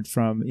what you heard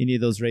from any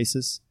of those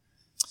races?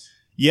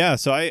 Yeah,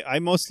 so I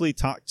mostly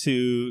talked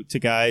to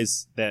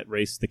guys that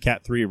raced the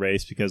Cat 3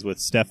 race, because with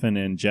Stefan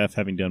and Jeff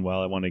having done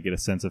well, I wanted to get a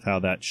sense of how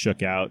that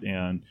shook out.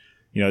 And,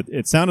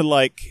 it sounded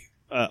like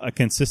a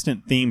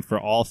consistent theme for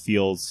all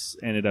fields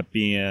ended up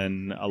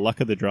being a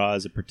luck of the draw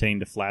as it pertained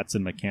to flats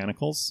and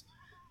mechanicals.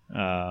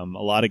 A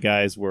lot of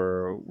guys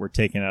were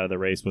taken out of the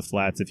race with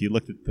flats. If you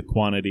looked at the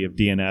quantity of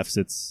DNFs,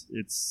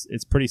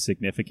 it's pretty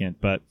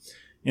significant. But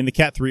in the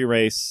Cat 3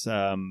 race,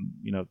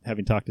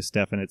 having talked to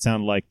Stefan, it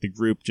sounded like the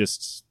group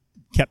just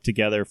kept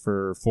together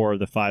for 4 of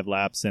the 5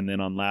 laps, and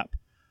then on lap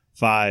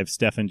 5,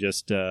 Stefan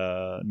just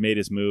made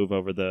his move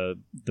over the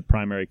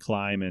primary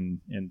climb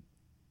and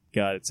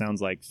got, it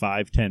sounds like,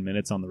 5-10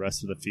 minutes on the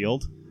rest of the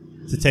field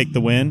to take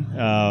the win.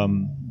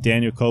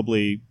 Daniel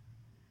Cobley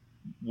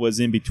was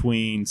in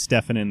between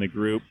Stefan and the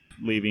group,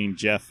 leaving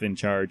Jeff in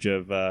charge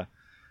of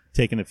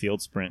taking the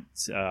field sprint.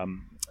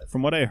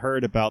 From what I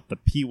heard about the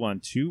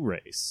P1-2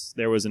 race,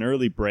 there was an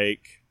early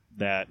break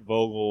that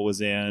Vogel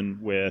was in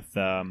with,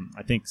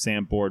 I think,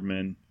 Sam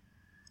Boardman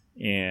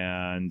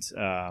and,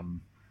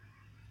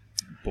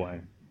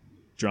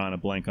 drawing a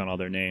blank on all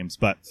their names.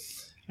 But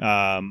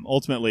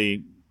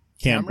ultimately,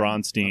 Cam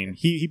Bronstein,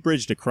 okay. he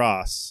bridged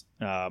across,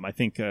 I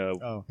think,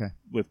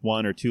 with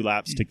 1 or 2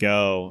 laps to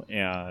go,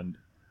 and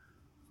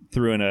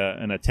threw in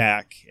an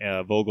attack.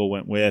 Vogel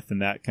went with,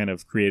 and that kind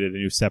of created a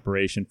new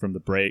separation from the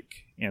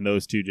break. And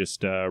those two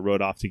just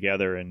rode off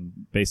together,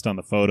 and based on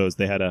the photos,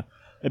 they had a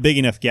big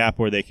enough gap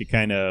where they could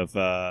kind of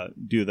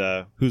do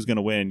the who's going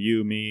to win,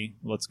 you, me,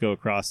 let's go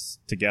across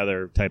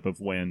together type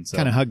of win. So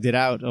kind of hugged it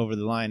out over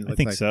the line. I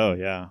think so,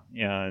 yeah.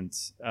 And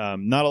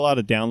not a lot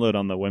of download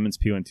on the women's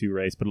P1-2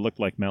 race, but it looked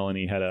like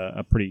Melanie had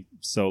a pretty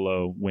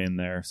solo win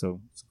there.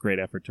 So it's a great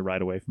effort to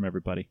ride away from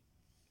everybody.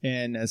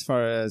 And as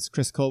far as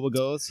Chris Coble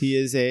goes, he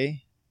is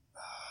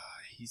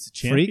he's a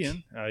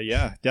champion.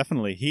 Yeah,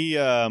 definitely. He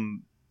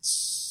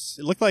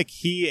it looked like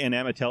he and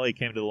Amatelli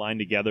came to the line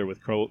together,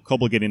 with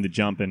Coble getting the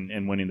jump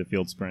and winning the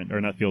field sprint,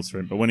 or not field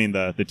sprint, but winning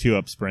the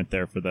 2-up sprint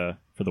there for the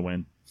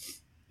win.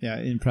 Yeah,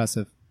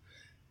 impressive.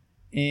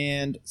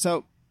 And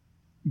so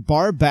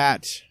Bar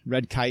Bat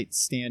Red Kite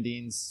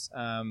standings.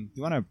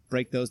 You want to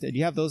break those? Do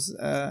you have those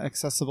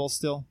accessible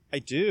still? I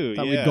do.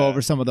 Thought we'd go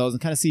over some of those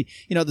and kind of see.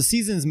 The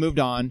season's moved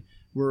on.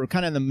 We're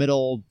kind of in the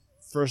middle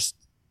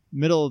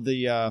of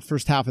the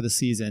first half of the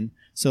season,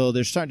 so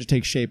they're starting to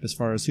take shape as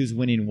far as who's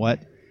winning what.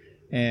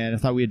 And I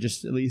thought we'd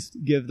just at least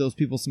give those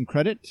people some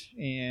credit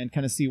and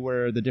kind of see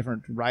where the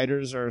different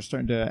riders are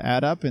starting to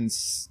add up and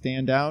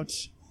stand out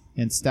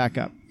and stack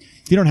up.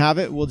 If you don't have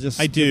it, we'll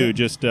just... I do.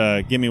 Just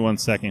give me 1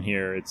 second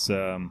here. It's...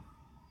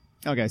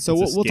 Okay, so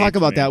we'll talk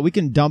about that. We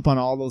can dump on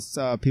all those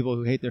people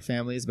who hate their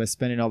families by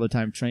spending all their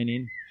time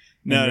training.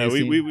 No,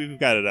 we've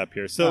got it up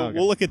here. So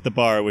we'll look at the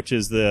bar, which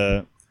is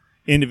the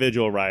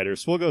individual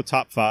riders. We'll go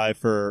top 5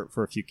 for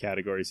a few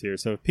categories here.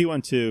 So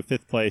P12,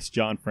 5th place,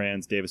 John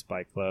Franz, Davis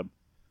Bike Club.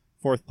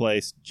 4th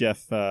place,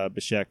 Jeff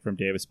Bichek from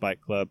Davis Bike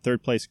Club.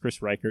 3rd place,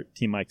 Chris Reichert,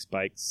 Team Mike's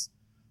Bikes.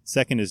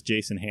 2nd is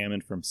Jason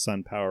Hammond from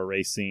Sun Power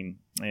Racing.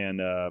 And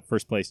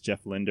 1st place,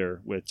 Jeff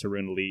Linder with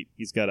Tarun Elite.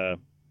 He's got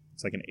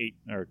it's like an 8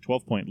 or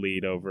 12-point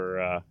lead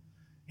over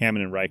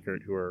Hammond and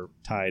Reichert, who are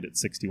tied at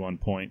 61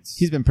 points.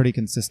 He's been pretty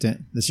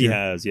consistent this year. He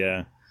has,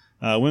 yeah.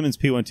 Women's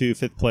P12,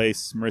 5th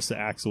place, Marissa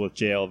Axel with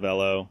JL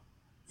Velo.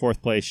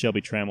 4th place,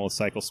 Shelby Trammell with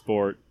Cycle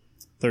Sport.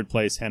 3rd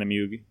place, Hannah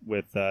Mug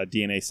with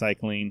DNA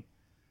Cycling.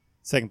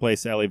 2nd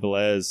place, Ellie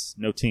Velez,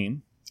 no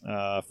team.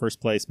 1st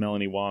place,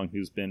 Melanie Wong,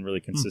 who's been really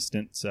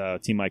consistent.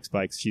 Team Mike's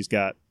Bikes. She's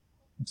got,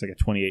 looks like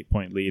a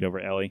 28-point lead over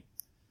Ellie.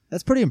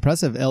 That's pretty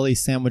impressive, Ellie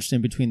sandwiched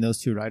in between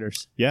those two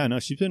riders. Yeah, no,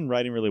 she's been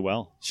riding really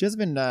well. She hasn't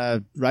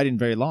been riding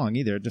very long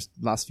either, just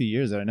the last few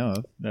years that I know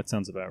of. That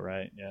sounds about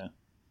right,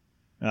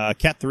 yeah.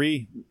 Cat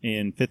 3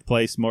 in 5th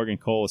place, Morgan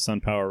Cole with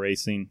Sun Power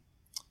Racing.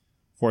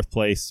 4th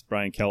place,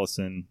 Brian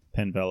Kellison,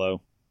 Penn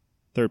Velo.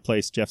 3rd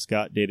place, Jeff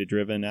Scott, Data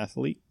Driven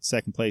Athlete.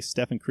 2nd place,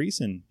 Stefan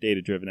Creason,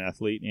 Data Driven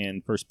Athlete.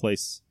 And 1st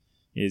place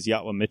is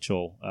Yatwa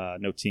Mitchell,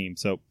 no team.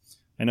 So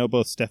I know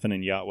both Stefan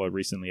and Yatwa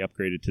recently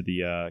upgraded to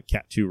the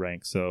Cat 2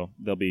 rank, so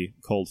they'll be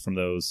culled from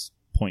those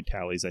point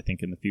tallies, I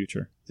think, in the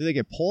future. Do they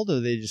get pulled, or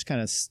do they just kind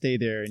of stay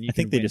there? And I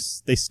think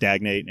they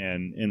stagnate,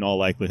 and in all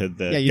likelihood,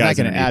 the you're guys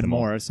not going to add them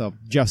more. So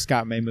Jeff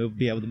Scott may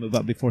be able to move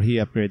up before he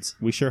upgrades.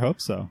 We sure hope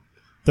so.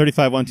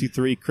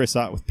 35-1-2-3, Chris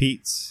Ott with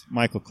Pete's,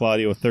 Michael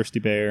Claudio with Thirsty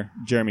Bear,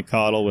 Jeremy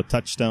Cottle with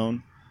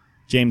Touchstone,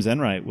 James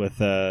Enright with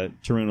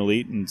Tarun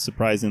Elite, and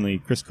surprisingly,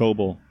 Chris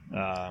Coble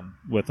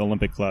with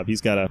Olympic Club. He's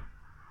got a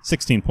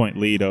 16-point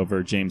lead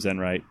over James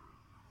Enright.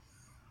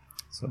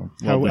 So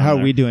how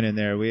are we doing in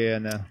there? Are we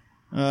in the...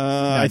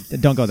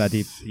 don't go that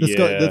deep.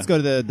 Let's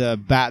go to the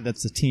BAT.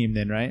 That's the team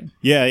then, right?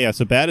 Yeah.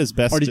 So BAT is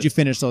best. Or did you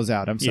finish those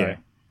out? I'm sorry.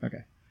 Yeah.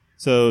 Okay.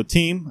 So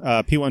team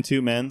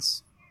P12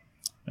 men's.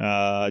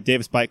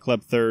 Davis Bike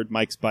Club 3rd,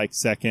 Mike's Bikes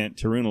 2nd,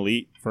 Tarun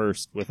Elite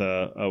 1st with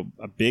a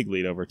big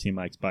lead over Team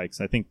Mike's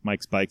Bikes. I think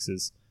Mike's Bikes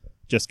is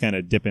just kind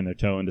of dipping their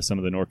toe into some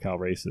of the NorCal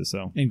races.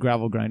 So and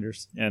gravel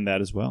grinders. And that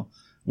as well.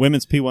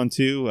 Women's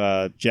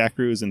P12, Jack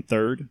Ruse in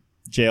 3rd,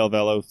 JL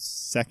Velo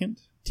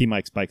 2nd, Team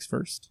Mike's Bikes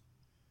 1st.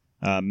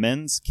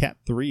 Men's Cat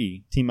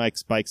 3, Team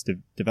Mike's Bikes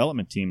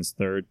Development Team is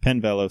 3rd,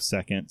 Penn Velo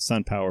 2nd,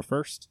 Sun Power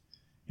 1st.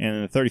 And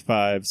in the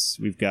 35s,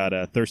 we've got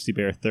Thirsty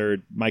Bear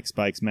 3rd, Mike's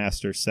Bikes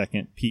Master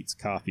 2nd, Pete's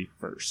Coffee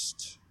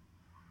 1st.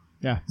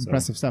 Yeah,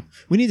 impressive stuff.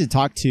 We need to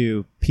talk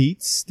to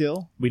Pete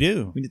still. We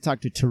do. We need to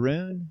talk to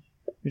Tarun.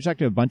 We need to talk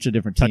to a bunch of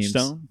different teams.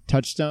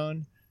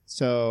 Touchstone.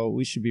 So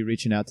we should be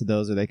reaching out to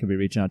those, or they could be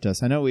reaching out to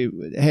us. I know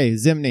hey,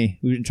 Zimney,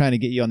 we've been trying to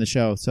get you on the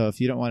show. So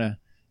if you don't want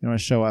to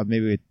show up,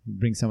 maybe we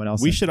bring someone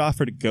else. We should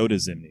offer to go to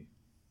Zimney.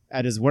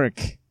 At his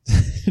work.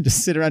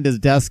 Just sit around his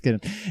desk and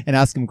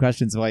ask him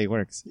questions while he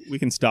works. We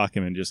can stalk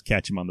him and just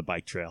catch him on the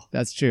bike trail.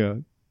 That's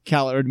true.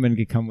 Cal Erdman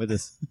could come with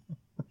us.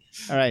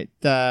 All right.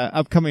 The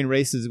upcoming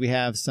races, we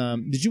have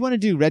some. Did you want to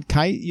do Red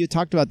Kite? You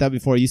talked about that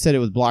before. You said it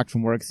was blocked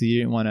from work, so you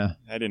didn't want to.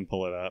 I didn't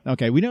pull it up.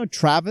 Okay. We know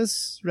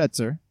Travis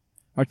Retzer,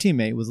 our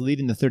teammate, was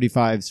leading the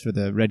 35s for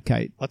the Red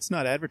Kite. Let's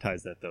not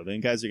advertise that, though. Then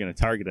guys are going to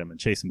target him and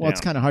chase him down. Well,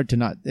 it's kind of hard to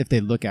not, if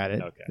they look at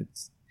it. Okay.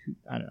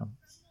 I don't know.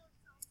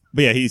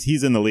 But yeah,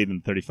 he's in the lead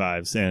in the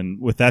 35s. And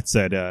with that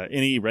said,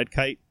 any Red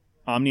Kite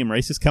Omnium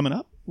races coming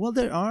up? Well,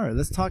 there are.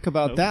 Let's talk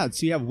about that.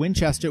 So you have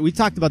Winchester. We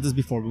talked about this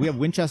before, but we have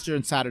Winchester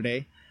on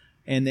Saturday,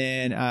 and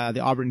then the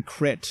Auburn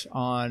Crit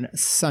on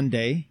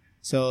Sunday.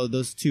 So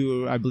those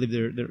two, I believe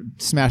they're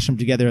smash them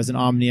together as an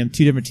Omnium.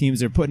 Two different teams.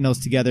 They're putting those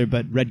together,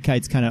 but Red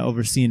Kite's kind of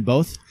overseeing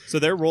both. So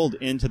they're rolled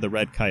into the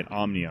Red Kite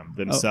Omnium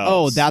themselves.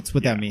 Oh, that's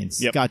what that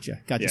means. Yep.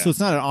 Gotcha. Yeah. So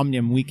it's not an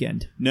Omnium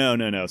weekend. No.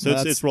 So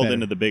it's rolled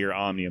into the bigger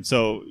Omnium.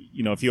 So,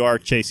 if you are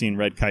chasing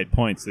Red Kite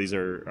points, these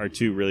are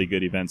two really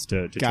good events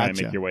to try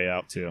and make your way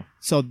out to.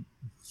 So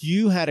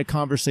you had a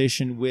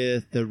conversation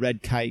with the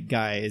Red Kite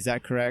guy. Is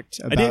that correct?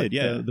 I did,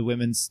 yeah. The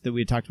women's that we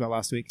had talked about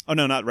last week? Oh,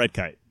 no, not Red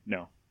Kite.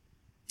 No.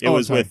 It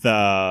was with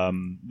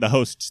the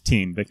host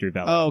team, Victory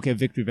Velo. Oh, okay,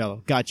 Victory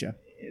Velo. Gotcha.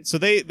 So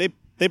they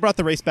brought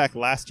the race back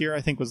last year,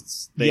 I think.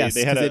 They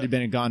had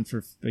been gone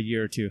for a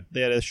year or two. They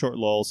had a short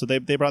lull, so they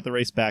brought the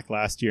race back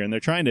last year, and they're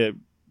trying to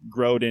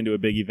grow it into a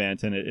big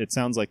event, and it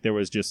sounds like there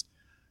was just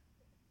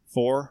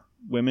 4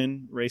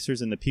 women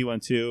racers in the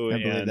P12.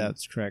 I believe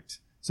that's correct.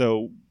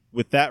 So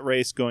with that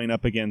race going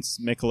up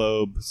against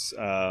Michelob's,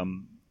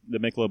 the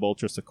Michelob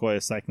Ultra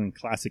Sequoia Cycling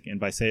Classic in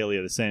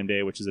Visalia the same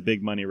day, which is a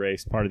big money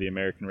race, part of the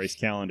American race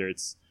calendar.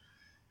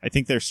 I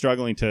think they're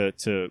struggling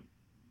to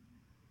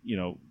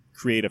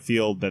create a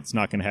field that's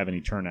not going to have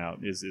any turnout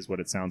is what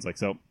it sounds like.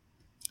 So,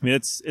 I mean,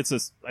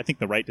 I think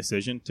the right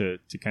decision to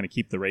kind of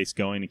keep the race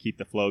going and keep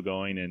the flow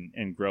going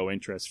and grow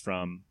interest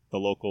from the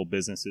local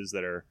businesses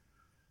that are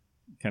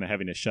kind of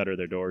having to shutter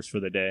their doors for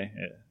the day.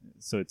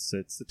 So it's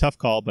a tough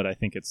call, but I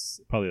think it's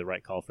probably the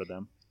right call for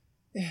them.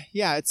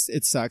 Yeah,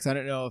 it sucks. I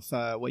don't know if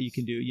what you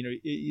can do.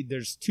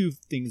 There's two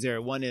things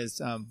there. One is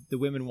the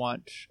women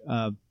want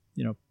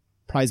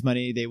prize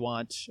money. They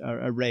want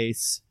a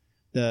race.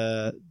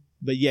 But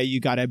yeah, you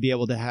got to be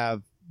able to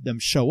have them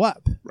show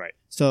up. Right.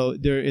 So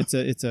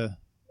it's a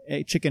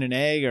chicken and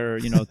egg, or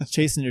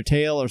chasing your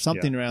tail or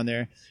something around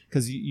there,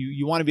 because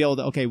you want to be able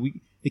to. Okay,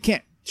 they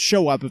can't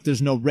show up if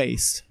there's no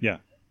race. Yeah.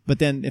 But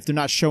then if they're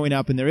not showing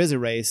up and there is a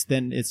race,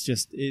 then it's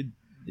just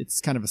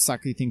it's kind of a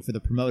sucky thing for the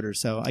promoter.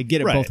 So I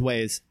get it both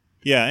ways.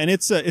 Yeah, and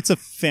it's a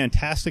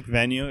fantastic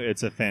venue.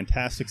 It's a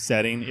fantastic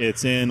setting.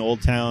 It's in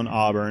Old Town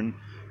Auburn,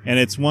 and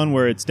it's one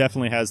where it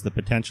definitely has the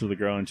potential to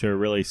grow into a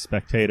really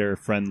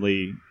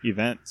spectator-friendly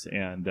event.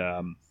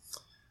 And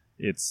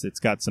it's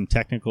got some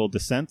technical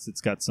descents.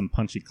 It's got some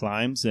punchy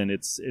climbs, and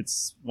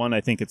it's one I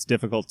think it's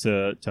difficult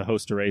to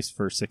host a race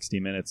for 60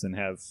 minutes and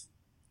have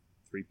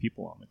 3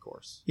 people on the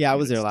course. Yeah, I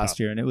was there last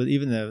year, and it was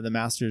even the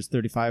Masters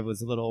 35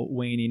 was a little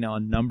waning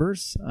on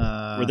numbers.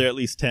 Were there at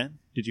least 10?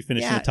 Did you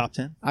finish in the top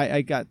 10? I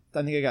think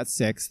I got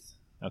 6th.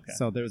 Okay.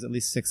 So there was at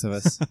least 6 of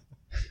us.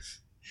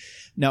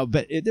 No,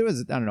 but there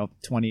was, I don't know,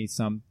 20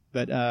 some.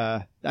 But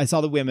I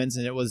saw the women's,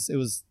 and it was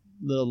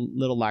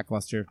little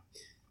lackluster.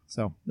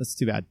 So that's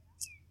too bad.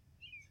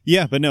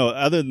 Yeah, but no,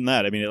 other than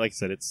that, I mean, like I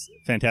said, it's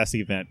a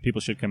fantastic event.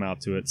 People should come out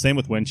to it. Same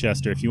with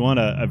Winchester. If you want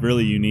a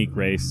really unique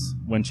race,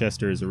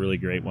 Winchester is a really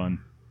great one.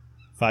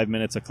 5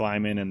 minutes of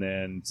climbing and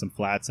then some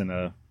flats and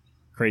a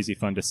crazy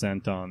fun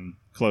descent on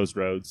closed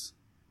roads.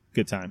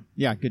 Good time.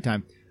 Yeah, good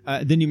time.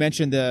 Then you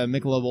mentioned the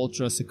Michelob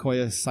Ultra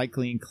Sequoia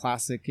Cycling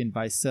Classic in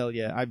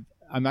Visalia.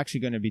 I'm actually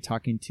going to be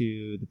talking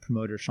to the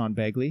promoter, Sean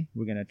Bagley.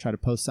 We're going to try to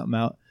post something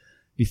out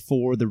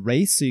before the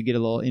race, so you get a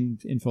little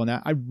info on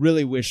that. I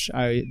really wish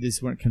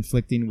these weren't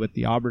conflicting with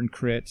the Auburn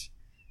Crit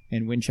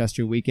and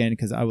Winchester weekend,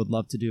 because I would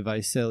love to do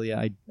Visalia.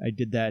 I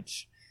did that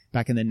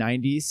back in the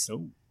 90s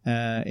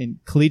in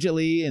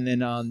collegiately, and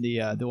then on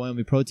the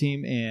Wyoming Pro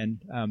Team,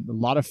 and a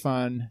lot of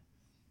fun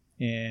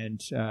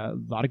and a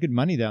lot of good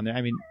money down there.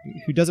 I mean,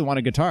 who doesn't want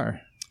a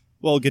guitar?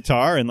 Well,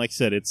 guitar, and like I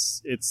said,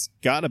 it's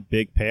got a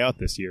big payout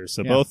this year.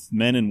 So both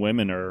men and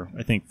women are,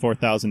 I think,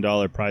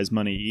 $4,000 prize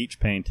money each,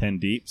 paying 10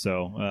 deep.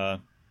 So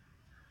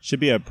should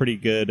be a pretty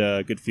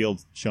good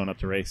field showing up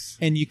to race.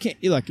 And you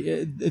can't look.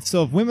 If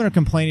women are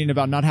complaining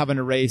about not having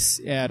a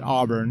race at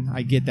Auburn,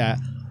 I get that,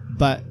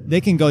 but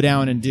they can go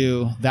down and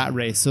do that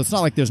race. So it's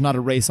not like there's not a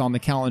race on the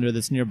calendar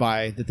that's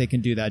nearby that they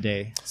can do that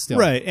day still.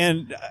 Right,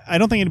 and I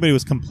don't think anybody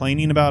was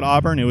complaining about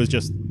Auburn. It was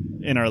just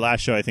in our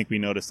last show, I think we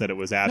noticed that it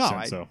was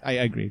absent. No, I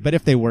agree. But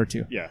if they were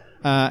to. Yeah.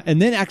 And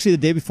then actually the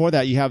day before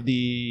that, you have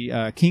the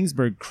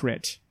Kingsburg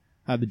Crit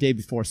the day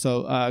before.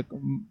 So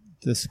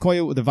the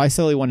Sequoia, the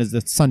Visalia one is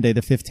the Sunday,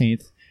 the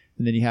 15th.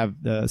 And then you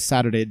have the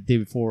Saturday, the day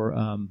before,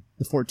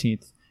 the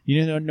 14th. You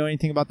didn't know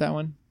anything about that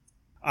one?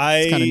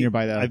 It's kind of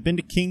nearby that. I've been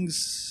to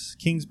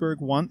Kingsburg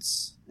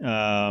once.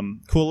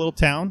 Cool little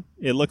town.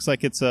 It looks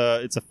like it's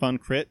a fun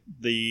crit.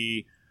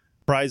 The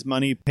prize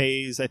money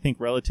pays, I think,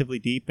 relatively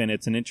deep, and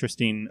it's an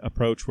interesting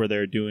approach where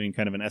they're doing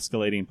kind of an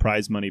escalating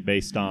prize money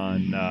based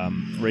on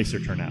racer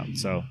turnout.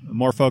 So the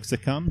more folks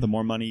that come, the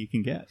more money you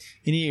can get.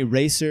 Any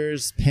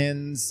racers,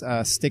 pins,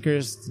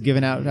 stickers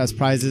given out as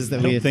prizes that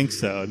I don't think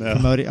so. No.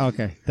 Promoting?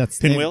 Okay, that's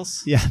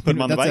pinwheels. Yeah, put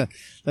them on the bike.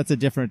 That's a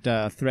different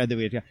thread that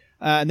we had.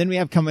 And then we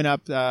have coming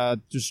up.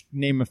 Just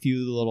name a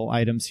few little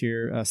items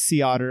here.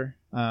 Sea Otter,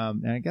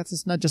 and I guess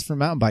it's not just for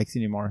mountain bikes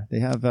anymore. They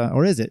have,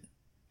 or is it?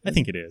 I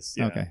think it is.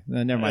 Yeah. Okay,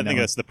 never mind. I think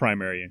that's the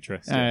primary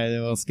interest. All right,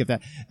 we'll skip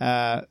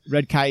that.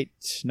 Red Kite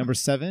number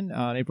 7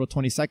 on April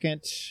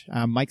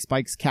 22nd. Mike's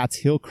Bikes Cats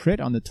Hill Crit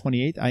on the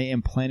 28th. I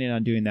am planning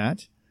on doing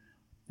that.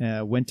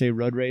 Wente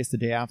Road Race the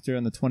day after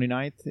on the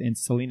 29th, and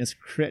Salinas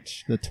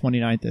Crit the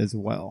 29th as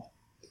well.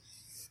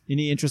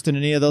 Any interest in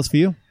any of those for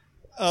you?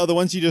 The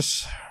ones you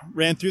just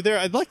ran through there.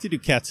 I'd like to do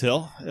Cats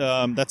Hill.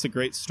 That's a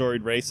great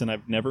storied race, and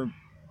I've never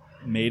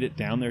made it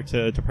down there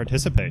to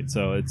participate.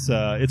 So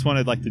it's one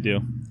I'd like to do.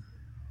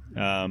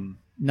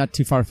 Not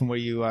too far from where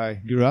you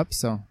grew up,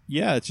 so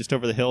yeah, it's just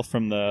over the hill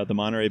from the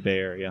Monterey Bay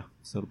area,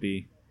 so it'll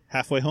be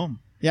halfway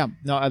home. Yeah,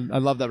 no, I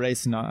love that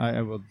race, and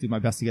I will do my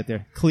best to get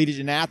there.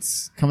 Collegiate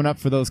Nats coming up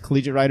for those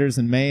collegiate riders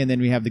in May, and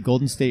then we have the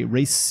Golden State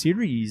Race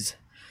Series.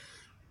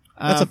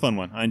 That's a fun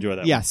one. I enjoy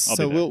that. Yes,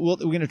 so we're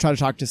going to try to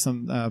talk to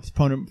some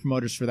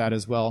promoters for that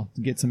as well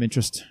to get some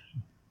interest.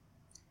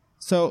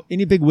 So,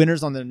 any big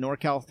winners on the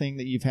NorCal thing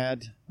that you've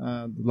had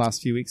the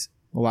last few weeks?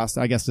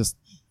 I guess, just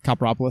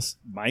Copperopolis.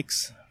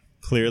 Mike's.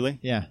 Clearly.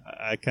 Yeah.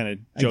 I kind of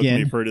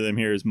jokingly refer to them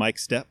here as Mike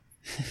Step.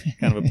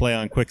 Kind of a play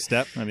on Quick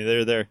Step. I mean,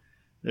 they're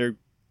they're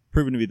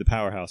proven to be the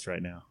powerhouse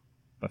right now,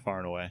 by far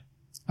and away.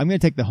 I'm going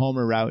to take the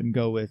homer route and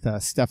go with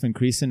Stefan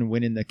Creason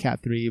winning the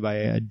Cat 3 by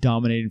a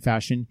dominating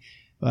fashion.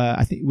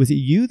 I think was it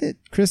you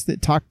Chris,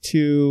 that talked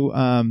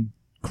to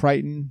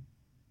Crichton?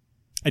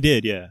 I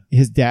did, yeah.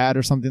 His dad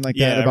or something like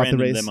that about the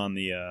race. Yeah, I ran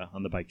them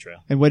on the bike trail.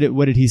 And what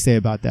did he say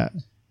about that?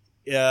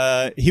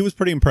 He was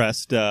pretty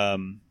impressed.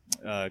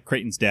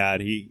 Creighton's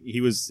dad, he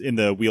was in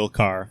the wheel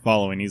car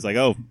following. He's like,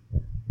 oh,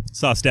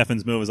 saw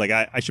Stefan's move. Was like,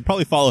 I should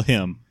probably follow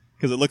him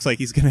because it looks like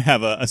he's going to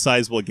have a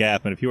sizable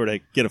gap. And if he were to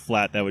get a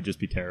flat, that would just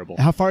be terrible.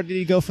 How far did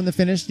he go from the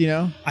finish? Do you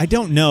know? I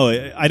don't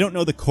know. I don't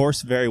know the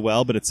course very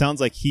well, but it sounds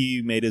like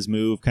he made his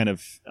move kind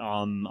of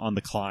on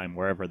the climb,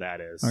 wherever that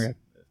is. Okay.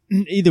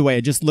 Either way,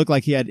 it just looked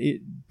like he had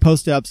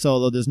posted up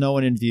solo. There's no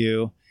one in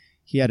view.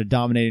 He had a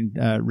dominating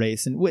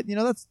race, and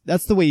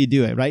that's the way you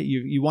do it, right?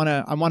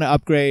 I want to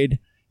upgrade.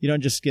 You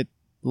don't just get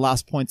the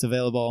last points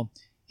available.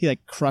 He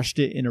crushed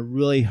it in a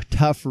really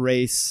tough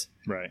race.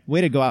 Right.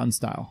 Way to go out in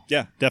style.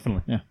 Yeah,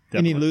 definitely. Yeah.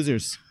 Definitely. Any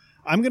losers?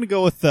 I'm going to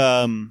go with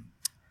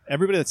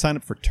everybody that signed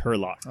up for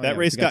Turlock. That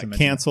race got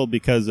canceled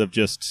because of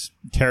just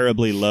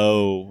terribly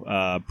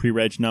low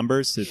pre-reg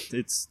numbers.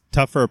 It's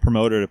tough for a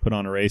promoter to put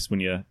on a race when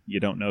you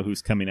don't know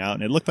who's coming out.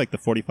 And it looked like the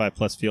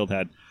 45-plus field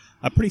had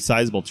a pretty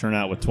sizable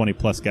turnout with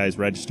 20-plus guys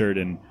registered.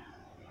 And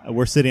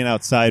we're sitting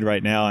outside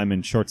right now. I'm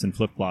in shorts and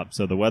flip-flops,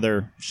 so the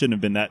weather shouldn't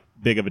have been that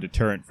big of a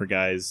deterrent for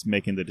guys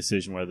making the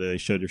decision whether they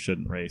should or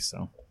shouldn't race.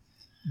 So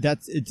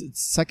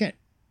it's second.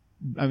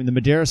 I mean, the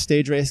Madera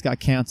stage race got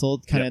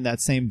canceled, kind of in that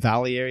same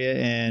valley area,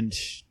 and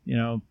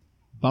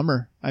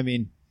bummer. I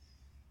mean,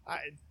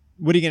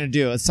 what are you going to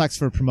do? It sucks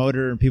for a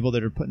promoter and people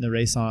that are putting the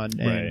race on,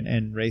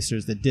 and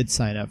racers that did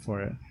sign up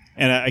for it.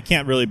 And I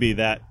can't really be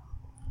that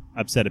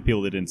upset at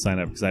people that didn't sign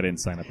up because I didn't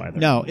sign up either.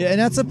 No, and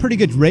that's a pretty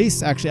good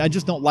race, actually. I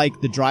just don't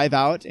like the drive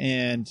out,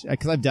 and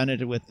because I've done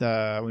it with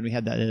when we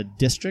had that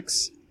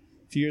districts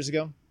a few years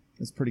ago.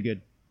 It's pretty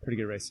good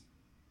race.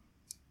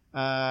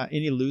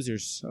 Any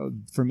losers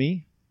for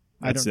me?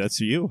 That's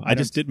you. I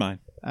just did mine.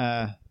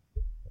 I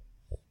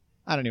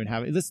don't even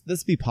have it.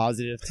 Let's be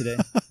positive today.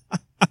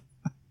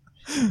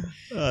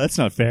 That's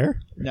not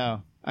fair.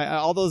 No.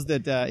 All those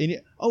that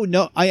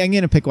I'm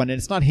going to pick one, and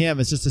it's not him.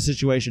 It's just a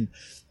situation.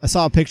 I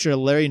saw a picture of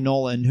Larry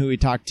Nolan, who we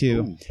talked to.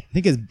 Ooh. I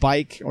think his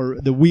bike or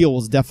the wheel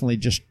was definitely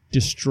just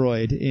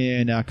destroyed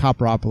in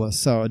Copperopolis.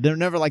 So they'll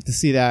never like to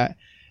see that.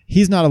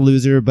 He's not a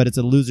loser, but it's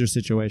a loser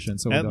situation.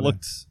 So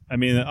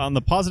on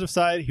the positive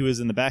side, he was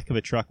in the back of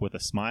a truck with a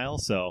smile.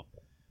 So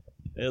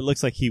it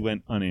looks like he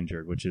went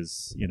uninjured, which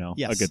is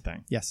a good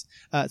thing. Yes.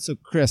 So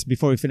Chris,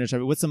 before we finish,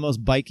 what's the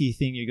most bikey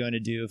thing you're going to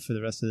do for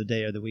the rest of the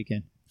day or the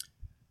weekend?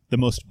 The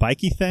most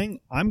bikey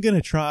thing, I'm going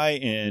to try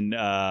and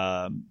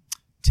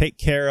take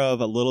care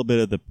of a little bit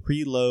of the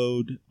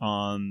preload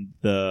on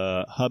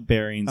the hub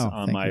bearings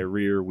on my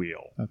rear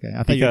wheel. Okay,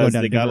 I thought you were going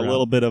down. They got a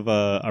little bit of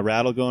a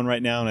rattle going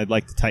right now, and I'd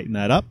like to tighten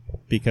that up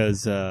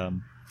because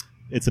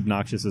it's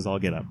obnoxious as all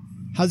get up.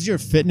 How's your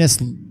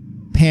fitness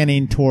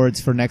panning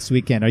towards for next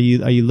weekend? Are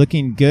you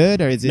looking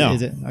good, or is it? No.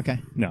 Is it okay?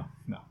 No.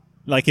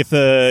 Like if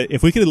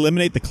we could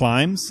eliminate the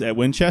climbs at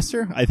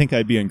Winchester, I think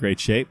I'd be in great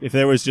shape. If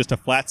there was just a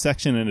flat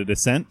section and a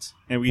descent,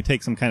 and we could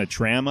take some kind of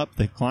tram up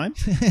the climb,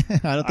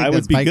 I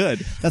would be good.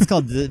 That's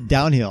called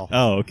downhill.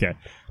 Oh, okay.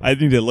 I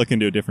need to look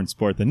into a different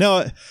sport then.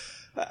 No,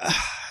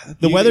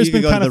 the weather's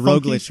been kind of the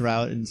Roglic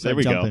route and start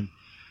jumping.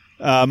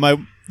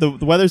 The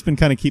weather's been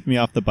kind of keeping me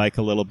off the bike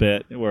a little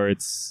bit, where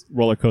it's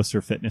roller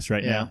coaster fitness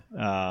right now.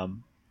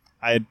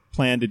 I had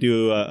planned to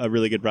do a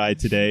really good ride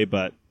today,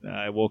 but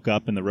I woke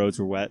up and the roads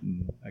were wet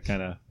and I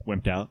kind of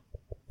wimped out.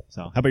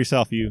 So, how about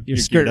yourself? Your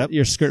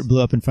skirt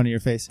blew up in front of your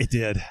face. It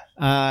did.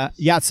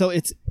 So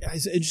it's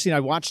interesting. I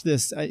watched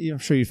this. I'm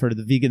sure you've heard of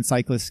the vegan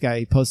cyclist guy.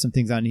 He posted some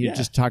things on. He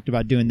just talked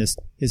about doing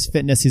his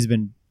fitness. He's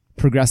been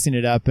progressing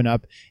it up and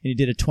up, and he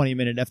did a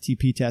 20-minute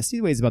FTP test.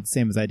 He weighs about the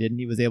same as I did, and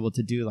he was able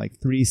to do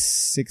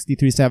 360,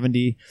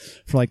 370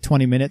 for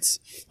 20 minutes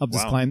up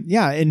this climb.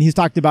 Yeah, and he's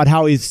talked about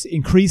how he's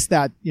increased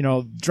that,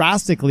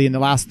 drastically in the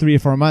last 3 or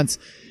 4 months.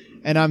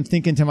 And I'm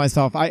thinking to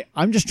myself,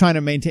 I'm just trying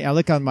to maintain. I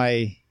look on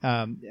my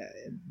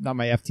not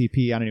my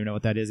FTP. I don't even know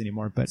what that is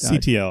anymore. But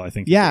CTO, I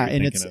think. Yeah,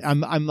 and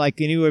I'm like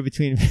anywhere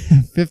between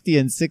 50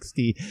 and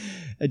 60,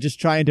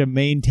 just trying to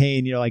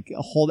maintain.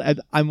 Hold.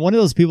 I'm one of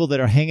those people that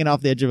are hanging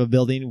off the edge of a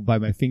building by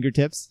my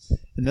fingertips,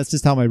 and that's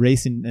just how my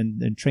racing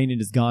and training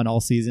has gone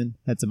all season.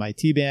 That's my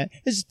T-band.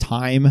 It's just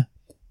time.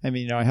 I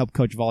mean, I help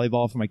coach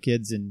volleyball for my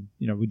kids, and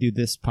we do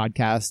this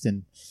podcast,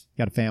 and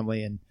got a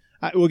family, and.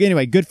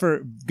 Anyway, good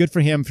for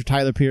him, for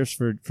Tyler Pierce,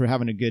 for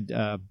having a good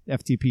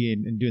FTP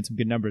and doing some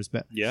good numbers.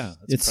 But yeah,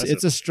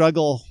 it's a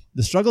struggle.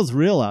 The struggle's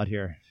real out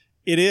here.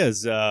 It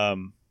is. I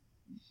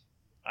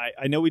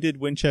know we did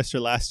Winchester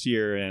last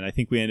year, and I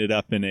think we ended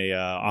up in a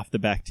off the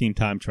back team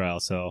time trial.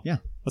 So yeah,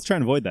 let's try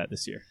and avoid that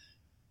this year.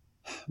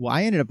 Well,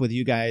 I ended up with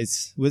you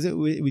guys. Was it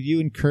with you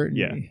and Kurt?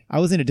 Yeah, I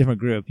was in a different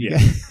group. Yeah,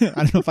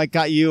 I don't know if I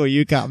caught you or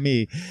you caught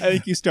me. I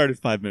think you started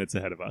 5 minutes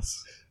ahead of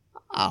us.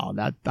 Oh,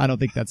 I don't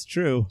think that's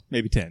true.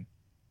 Maybe 10.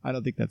 I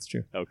don't think that's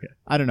true. Okay.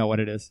 I don't know what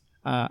it is.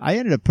 I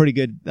ended up pretty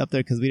good up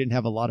there because we didn't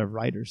have a lot of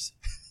riders.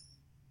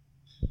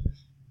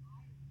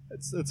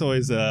 It's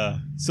always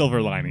a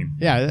silver lining.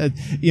 Yeah,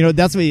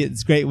 that's why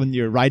it's great when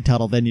you're ride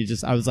tunnel. Then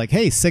I was like,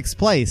 hey, 6th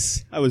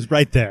place. I was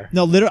right there.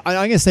 No, literally,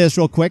 I'm gonna say this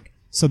real quick.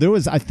 So there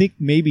was, I think,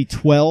 maybe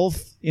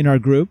 12 in our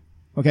group.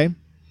 Okay,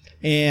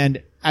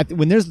 and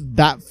when there's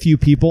that few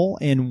people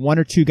and one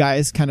or two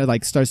guys kind of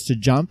like starts to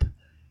jump,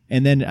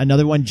 and then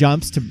another one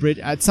jumps to bridge.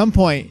 At some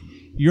point,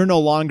 you're no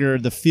longer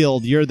the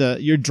field.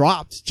 You're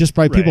dropped just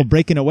by people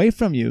breaking away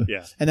from you.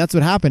 Yeah, and that's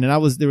what happened.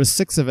 And there was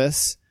 6 of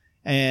us,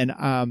 and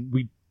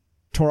we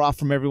tore off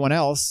from everyone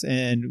else,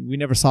 and we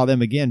never saw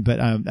them again. But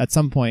at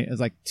some point, it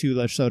was like 2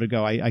 or so to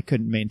go. I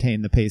couldn't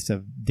maintain the pace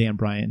of Dan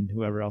Bryant and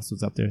whoever else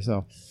was up there.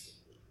 So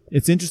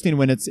it's interesting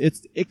when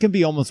it can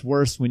be almost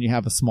worse when you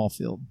have a small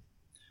field.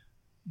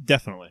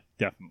 Definitely.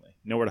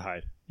 Nowhere to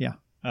hide. Yeah.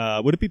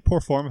 Would it be poor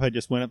form if I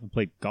just went up and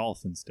played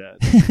golf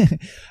instead?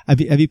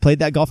 Have you played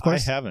that golf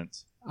course? I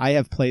haven't. I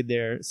have played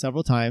there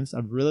several times. I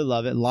really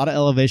love it. A lot of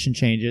elevation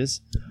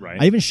changes.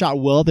 Right. I even shot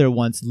well there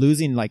once,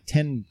 losing like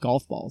 10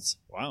 golf balls.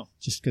 Wow.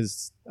 Just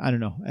because, I don't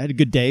know. I had a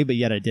good day, but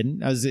yet I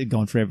didn't. I was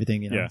going for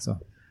everything, Yeah. So,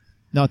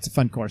 no, it's a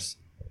fun course.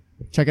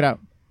 Check it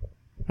out.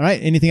 All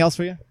right. Anything else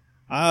for you?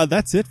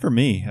 That's it for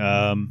me.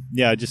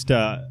 Just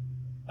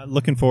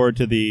looking forward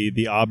to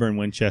the Auburn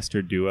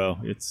Winchester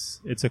duo.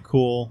 It's a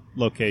cool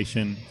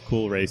location,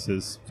 cool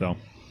races. So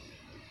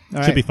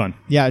should be fun.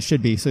 Yeah, it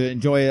should be. So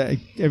enjoy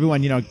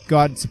everyone. Go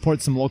out and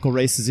support some local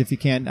races if you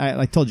can.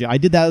 I told you, I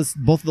did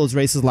both of those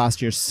races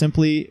last year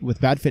simply with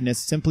Bad Fitness,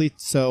 simply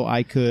so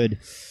I could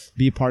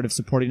be a part of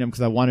supporting them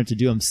because I wanted to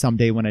do them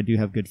someday when I do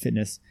have good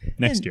fitness.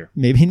 Next year.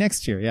 Maybe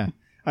next year, yeah.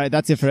 All right,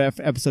 that's it for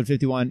episode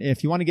 51.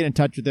 If you want to get in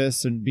touch with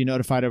us and be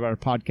notified of our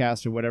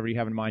podcast or whatever you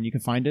have in mind, you can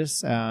find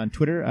us on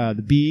Twitter,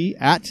 the B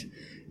at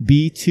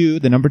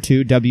B2, the number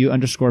 2,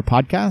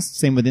 W_podcast.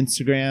 Same with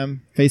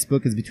Instagram.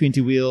 Facebook is Between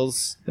Two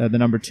Wheels, the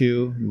number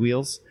 2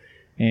 wheels.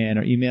 And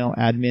our email,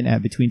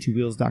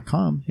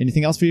 admin@betweentwowheels.com.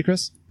 Anything else for you,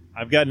 Chris?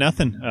 I've got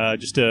nothing.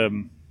 Just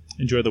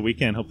enjoy the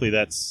weekend. Hopefully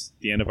that's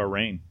the end of our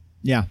rain.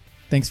 Yeah.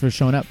 Thanks for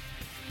showing up.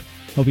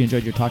 Hope you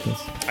enjoyed your tacos.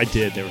 I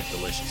did. They were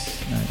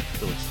delicious. All right.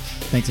 Delicious.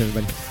 Thanks,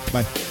 everybody.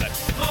 Bye.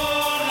 Bye.